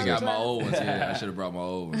I glasses. got my old ones. Yeah, I should have brought my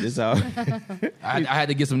old ones. This all. I had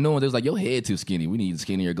to get some new ones. They was like, your head too skinny. We need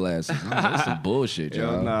skinnier glasses. That's some bullshit,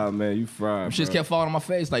 Yo, y'all. nah, man, you fried. Them shits bro. kept falling on my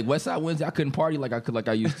face. Like Westside Wednesday, I couldn't party like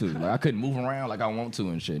I used to. Like I couldn't move around like I want to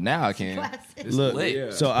and shit. Now I can. Glasses. It's Look,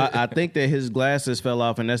 lit. so I think that his glasses fell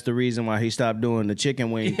off, and that's the reason why he stopped doing the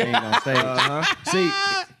chicken wing thing on stage. See,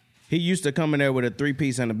 he used to come in there with a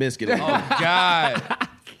 3-piece and a biscuit. Oh God.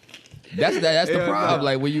 That's the problem.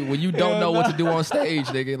 Like when you don't know what to do on stage,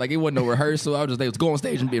 nigga. Like it wasn't no rehearsal. They was go on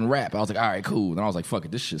stage and being rap. I was like, all right, cool. And I was like, fuck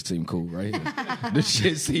it, this shit seemed cool, right? This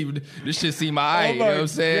shit seemed alright. You know what I'm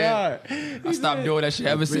saying? I stopped doing that shit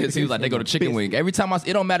ever since. He was like, they go to chicken wing. Every time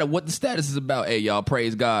it don't matter what the status is about. Hey, y'all,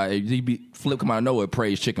 praise God. He be Flip come out of nowhere,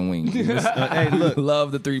 praise chicken wings. Hey, look,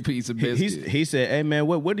 Love the 3-piece of biscuit. he said, "Hey man,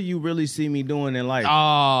 what do you really see me doing in life?"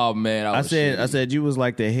 Oh man, I said you was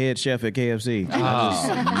like the head chef at KFC.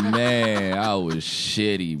 oh man, I was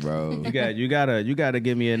shitty, bro. You gotta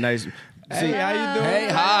give me a nice. Hey, how you doing? Hey,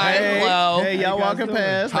 hi, Hey, hello. hey, y'all guys walking doing?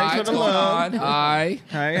 past. Hi, Thanks for the what's going love. on? Hi.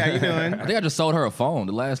 Hey, how you doing? I think I just sold her a phone,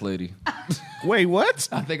 the last lady. Wait, what?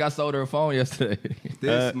 I think I sold her a phone yesterday.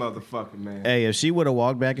 This motherfucker, man. Hey, if she would have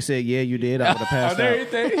walked back and said, "Yeah, you did," I would have passed there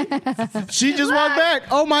out. anything? She just walked back.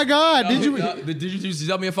 Oh my God! Did you? Did you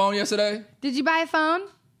sell me a phone yesterday? Did you buy a phone?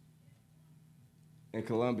 In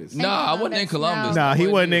Columbus. No, I wasn't in Columbus. Nah, he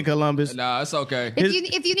wasn't in Columbus. Nah, it's okay. If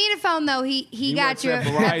you need a phone though, he got works you at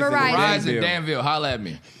at Verizon. Verizon. Verizon, Danville, holla at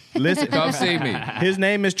me. Listen, Come see me. his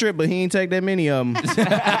name is Trip, but he ain't take that many of them.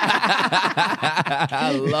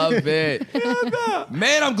 I love it.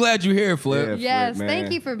 Man, I'm glad you're here, Flip. Yeah. Yes, Flip, thank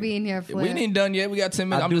man. you for being here, Flip. We ain't done yet. We got 10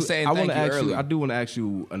 minutes. I'm just saying thank you early. I do want to ask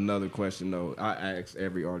you another question, though. I ask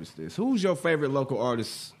every artist this. Who's your favorite local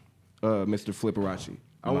artist, Mr. Flipperachi?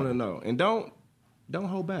 I want to know. And don't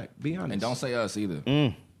hold back. Be honest. And don't say us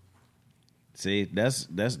either. See, that's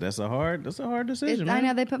a hard decision. I Man.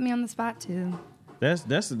 know they put me on the spot too.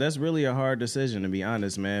 That's really a hard decision, to be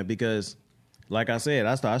honest, man. Because, like I said,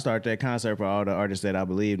 I started that concert for all the artists that I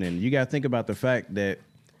believed in. You got to think about the fact that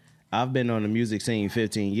I've been on the music scene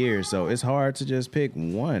 15 years, so it's hard to just pick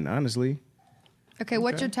one, honestly. Okay,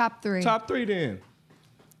 what's your top three? Top three then.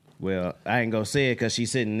 Well, I ain't gonna say it because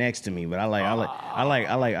she's sitting next to me, but I like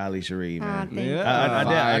Ali Cherie, man. Thank you.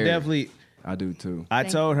 I definitely. I do too. I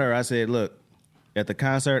told her, I said, look, at the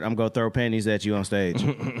concert, I'm gonna throw pennies at you on stage.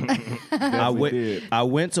 I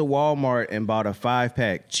went to Walmart and bought a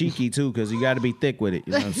 5-pack, cheeky too, because you got to be thick with it.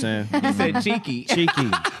 You know what I'm saying? You said cheeky.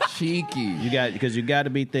 Cheeky. Cheeky. You got to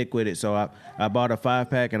be thick with it. So I bought a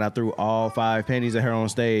 5-pack and I threw all 5 pennies at her on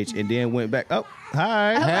stage, and then went back. Oh,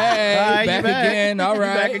 hi, Hey, hi, back again. All You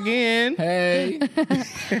right. back again. Hey.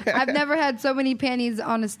 I've never had so many pennies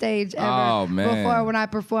on a stage ever Oh, man. before when I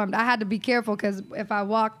performed. I had to be careful because if I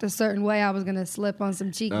walked a certain way, I was going to slip on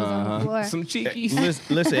some cheekies on the floor. Some cheekies.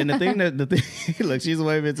 Listen, and the thing, look, she's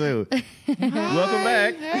waving too. Welcome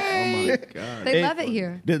back. Oh my God. They love it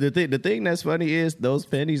here. The thing that's funny is those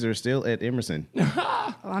pennies are still at Emerson.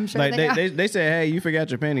 Oh, I'm sure Like they are. they say, hey, you forgot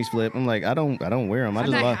your pennies, Flip. I'm like, I don't wear them. I'm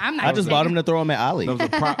not I just bought them to throw them at Ollie. Those are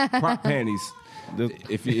prop panties.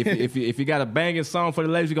 If you got a banging song for the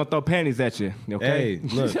ladies, we're gonna throw panties at you. Okay. Hey,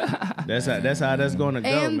 look, that's how that's going to go.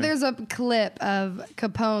 And man. there's a clip of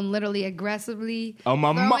Capone literally aggressively Oh,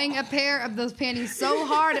 my throwing a pair of those panties so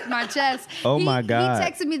hard at my chest. Oh, my God. He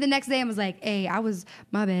texted me the next day and was like, "Hey,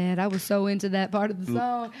 my bad. I was so into that part of the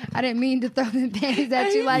song. I didn't mean to throw the panties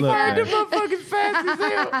at you like Look, that." man. Motherfucking fast as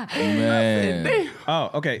hell. Man. Oh,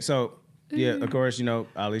 okay. So yeah, of course, you know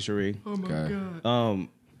Ali Cherie. Okay.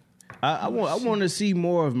 I want to see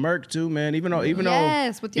more of Merc too, man. Even though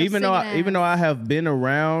Yes, with your even singing though I have been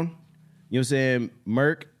around, you know what I'm saying,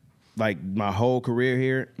 Merc, like my whole career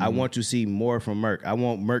here, I want to see more from Merc. I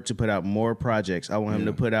want Merc to put out more projects. I want him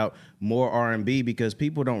to put out more R&B because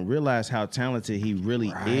people don't realize how talented he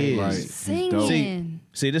really is. Right. Singing.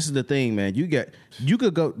 See, this is the thing, man. You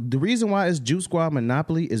could go. The reason why it's Juice Squad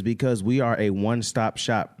Monopoly is because we are a one-stop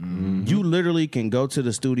shop. You literally can go to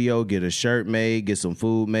the studio, get a shirt made, get some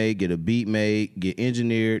food made, get a beat made, get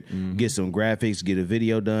engineered, get some graphics, get a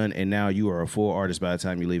video done, and now you are a full artist by the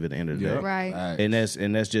time you leave at the end of the day. Right. And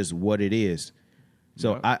that's just what it is.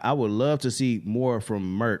 So I would love to see more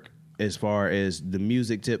from Merc as far as the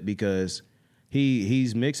music tip because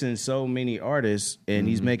he's mixing so many artists and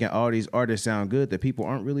he's making all these artists sound good that people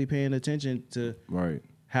aren't really paying attention to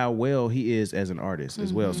how well he is as an artist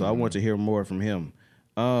as well. So I want to hear more from him.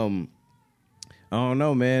 I don't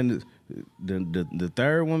know, man. The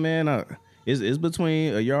third one, man, it's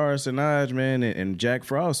between Ayara Sinaj, man, and Jack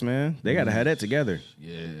Frost, man. They got to have that together.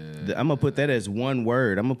 Yeah. I'm going to put that as one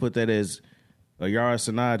word. I'm going to put that as Ayara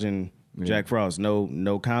Sinaj and Jack Frost.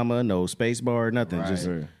 No comma, no space bar, nothing. Right. Just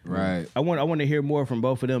Right. I want to hear more from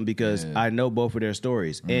both of them because I know both of their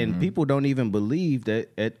stories. And people don't even believe that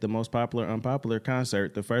at the most popular unpopular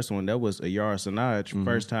concert, the first one, that was Ayara Sinaj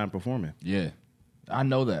first time performing. Yeah. I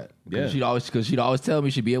know that. Yeah. She'd always tell me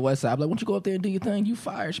she'd be at Westside. I'm like, why don't you go up there and do your thing? You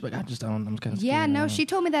fired. She'd be like, I'm kind of Yeah, no, she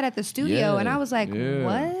told me that at the studio, Yeah. and I was like, Yeah,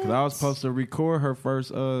 "What?" because I was supposed to record her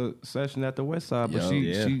first session at the West Side, but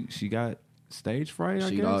Yo. she got stage fright. I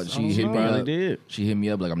She guess hit me Probably up. did. She hit me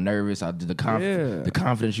up like I'm nervous. I did the Yeah.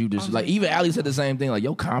 confidence you just like. Even Ali said the same thing. Like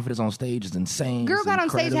your confidence on stage is insane. Girl It's got on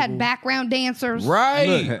stage, had incredible. background dancers, Right.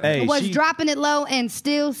 Look, hey, was she- dropping it low and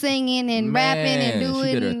still singing and Man, rapping and she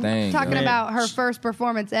doing, did her thing, talking yo. about her first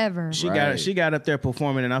performance ever. She Right. got up there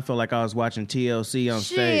performing, and I felt like I was watching TLC on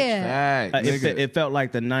stage. Shit. Facts. It felt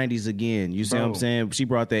like the 90s again. You see what I'm Bro. saying? She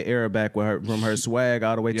brought that era back with her from her swag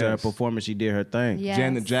all the way to her Yes. performance. She did her thing. Yes.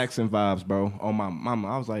 Janet Jackson vibes, bro. bro. On my mama,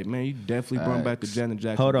 I was like, man, you definitely brought back the Janet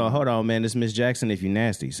Jackson. Hold on, man. It's Miss Jackson if you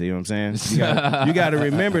nasty. See what I'm saying? You got to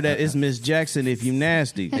remember that it's Miss Jackson if you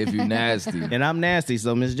nasty. If you nasty. And I'm nasty,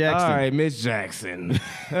 so Miss Jackson. All right, Miss Jackson.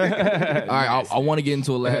 All right, I want to get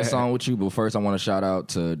into a last song with you, but first I want to shout out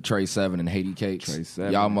to Trey 7 and Haiti Cake. Trey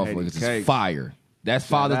 7 y'all and motherfuckers Haiti is fire. That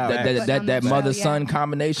father, that mother son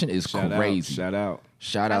combination is crazy. Shout out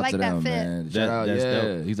like to that them, fit. man. Shout out, That's yeah.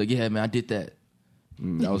 dope. He's like, yeah, man, I did that.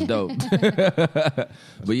 That was dope.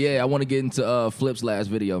 But yeah, I want to get into Flip's last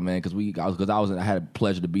video, man, because I had a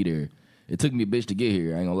pleasure to be there. It took me a bitch to get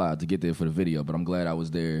here. I ain't gonna lie, to get there for the video, but I'm glad I was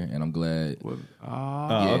there, and I'm glad.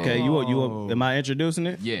 Okay. You am I introducing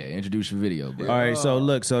it? Yeah, introduce your video, bro. All right. So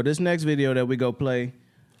look. So this next video that we go play,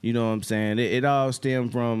 you know what I'm saying? It all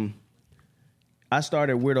stemmed from. I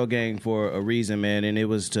started Weirdo Gang for a reason, man, and it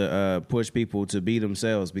was to push people to be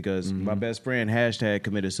themselves because my best friend #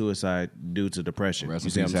 committed suicide due to depression. Rest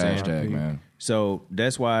You see in what peace, I'm saying? hashtag, man. So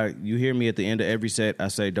that's why you hear me at the end of every set, I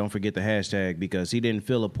say, don't forget the hashtag because he didn't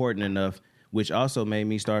feel important enough, which also made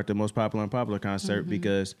me start the Most Popular Unpopular concert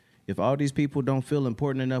because if all these people don't feel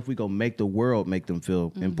important enough, we gonna make the world make them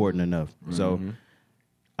feel important enough. So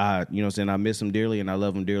you know what I'm saying, I miss him dearly and I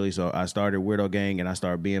love him dearly, so I started Weirdo Gang and I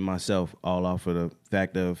started being myself all off of the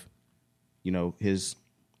fact of, you know, his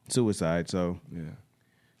suicide. So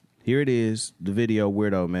here it is, the video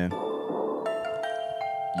Weirdo, man.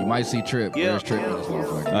 You might see Trip. Yeah. Where's Trip in this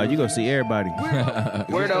motherfucker? You gonna see everybody.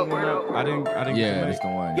 Weirdo. I didn't. Yeah, that's the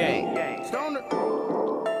one. Gang. Stoner.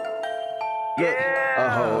 Yeah. A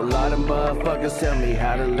whole lot of motherfuckers tell me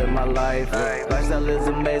how to live my life. Lifestyle is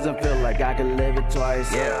amazing, feel like I could live it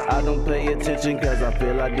twice. I don't pay attention cause I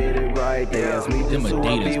feel I did it right. They ask me just who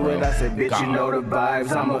I be with, I said, bitch, you know the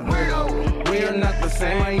vibes. I'm a weirdo. We are not the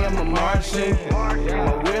same, I am a Martian. My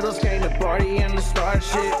weirdos came to party and to start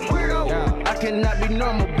shit. I cannot be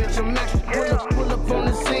normal, bitch, I'm extra. Pull up on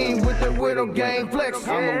the scene with the Weirdo Gang flex.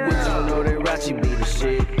 I'm a witch, I know that Rachi be the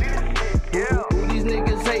shit. Who these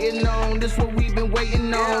niggas hating on? This what we been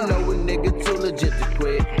waiting on. Know a nigga too legit to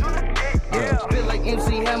quit. Feel like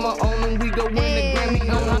MC Hammer on them. We go win the Grammy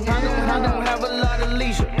on them. I don't have a lot of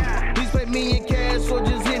leisure. Please pay me in cash or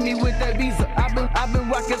just hit me with that visa. I've been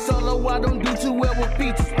rocking solo. I don't do too well with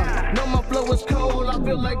features. Know my flow is cold. I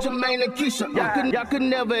feel like Jermaine and Keisha. Y'all could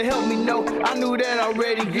never help me. No, I knew that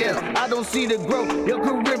already. Yeah, I don't see the growth. Your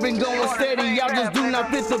career been going steady. Y'all just do not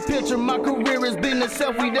fit the picture. My career has been a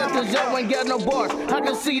selfie. That's cause y'all ain't got no bars. I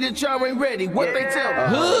can see that y'all ain't ready. What they tell me?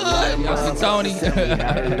 Hood. Y'all see Tony.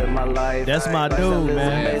 That's my dude,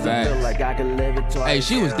 man. Hey,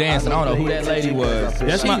 she was dancing. I don't know who that lady was. She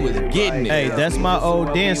was getting it. Hey, that's my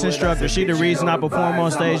old dance instructor. She the reason I perform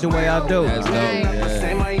on stage the way I do. That's dope. Yeah.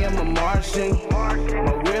 Same, I am a Martian. My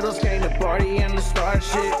weirdos came to party and to start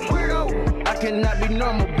shit. I cannot be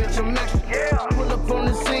normal, bitch, I'm extra. Pull up on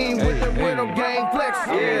the scene with the Weirdo Gang flex.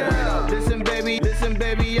 Listen,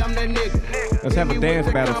 baby, I'm that nigga. Let's have a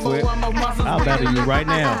dance battle, Flip. I'll battle you right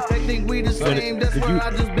now. They think we the same, that's why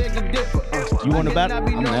I just beg to differ. You want to battle?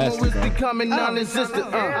 I'm nasty, it's bro. becoming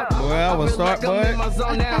non-existent. Well, we'll start, bud. I'm in my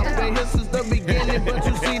zone now. Been here since the beginning, but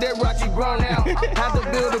you see that Rachi grown out. Had to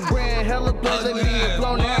build a brand, hella plays they being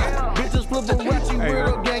flown out. Bitches flip a Rachi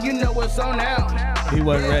Weirdo Gang, you know what's on now. He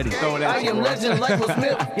wasn't ready. I am legend like Will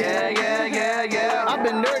Smith. Yeah. I've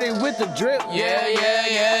been nerdy with the drip.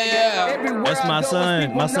 Yeah. Everywhere That's my I go, son.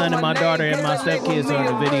 people My son know and my daughter and my cause they stepkids put are in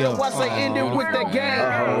the me video. Watch they ended with that gang.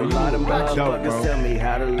 A whole lot of motherfuckers tell me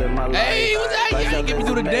how to live my life. Hey, what's that? Y'all ain't get me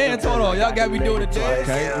do the dance. Hold on. Y'all got me doing the dance.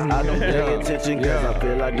 I don't pay attention cause I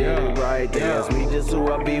feel I did it right. They ask me just who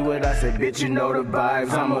I be with, I said, bitch, you know the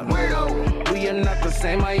vibes. I'm a weirdo. We are not the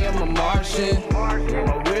same, I am a Martian. My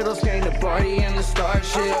weirdos came to party and to start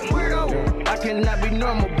shit. I cannot be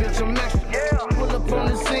normal, bitch, I'm extra. Pull up on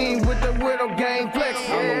the scene with the Weirdo Gang flex.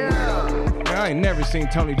 I'm a weirdo. Man, I ain't never seen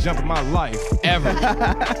Tony jump in my life. Ever.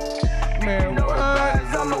 Man, Know the what?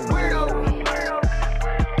 vibes, I'm a weirdo.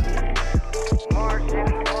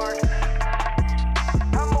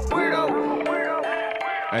 I'm a weirdo.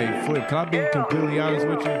 Hey, Flip, can I be completely honest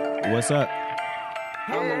with you? What's up?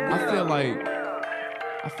 I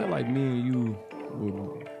feel like me and you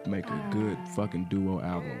would make a good fucking duo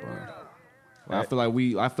album, bro. Like, I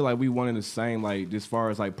feel like we one in the same, like, as far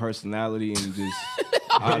as like personality and just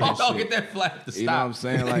all that Don't shit. get that flat to stop. You know what I'm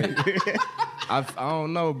saying? Like, I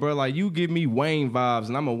don't know, bro. Like you give me Wayne vibes,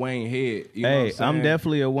 and I'm a Wayne head. You know what I'm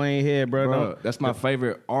definitely a Wayne head, bro. That's my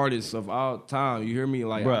favorite artist of all time. You hear me?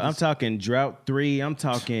 Like, bro, I'm talking Drought 3. I'm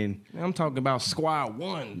talking about Squad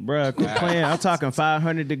 1, bro. Quit playing. I'm talking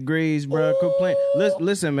 500 Degrees, bro. Quit playing.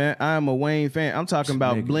 Listen, man. I'm a Wayne fan. I'm talking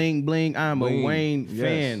about Bling Bling. I'm a Wayne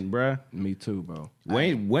fan, bro. Me too, bro.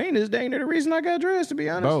 Wayne is dang near the reason I got dressed. To be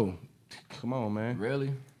honest, bro. Come on, man.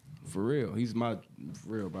 Really? For real. He's for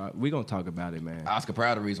real, bro. We gonna talk about it, man. Oscar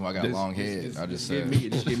Proud the reason why I got a long head. I just said.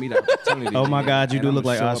 Just give me the opportunity. Oh my God, you do look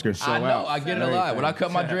like Oscar. I know. I get it a lot. When I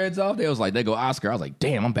cut my dreads off, they was like, they go Oscar. I was like,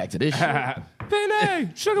 damn, I'm back to this shit.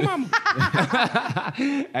 Penny, sugar mama.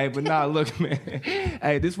 Hey, but nah, look, man.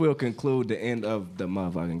 Hey, this will conclude the end of the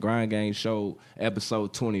motherfucking Grind Gang Show,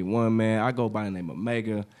 episode 21, man. I go by the name of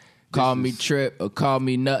Mega. Call me Trip or call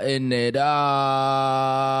me nothing at all.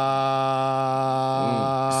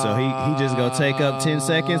 So he just gonna take up 10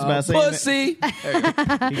 seconds by saying pussy.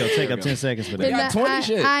 That? He gonna take up 10 seconds for that. Got 20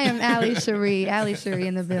 shit. I am Ali Cherie. Ali Cherie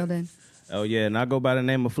in the building. Oh yeah, and I go by the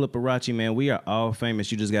name of Flipperachi, man. We are all famous.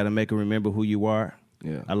 You just gotta make them remember who you are.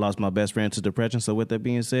 Yeah. I lost my best friend to depression. So with that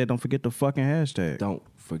being said, don't forget the fucking hashtag. Don't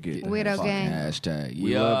forget. Weirdo Gang. Hashtag.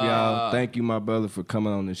 We love y'all. Thank you, my brother, for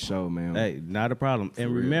coming on this show, man. Hey, not a problem.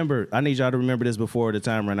 And remember, I need y'all to remember this before the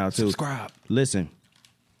time run out too. Subscribe. Listen,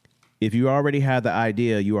 if you already had the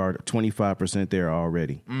idea, you are 25% there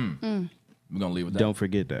already. We're gonna leave with that. Don't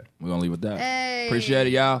forget that. We're gonna leave with that. Hey. Appreciate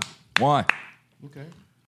it, y'all. One. Okay.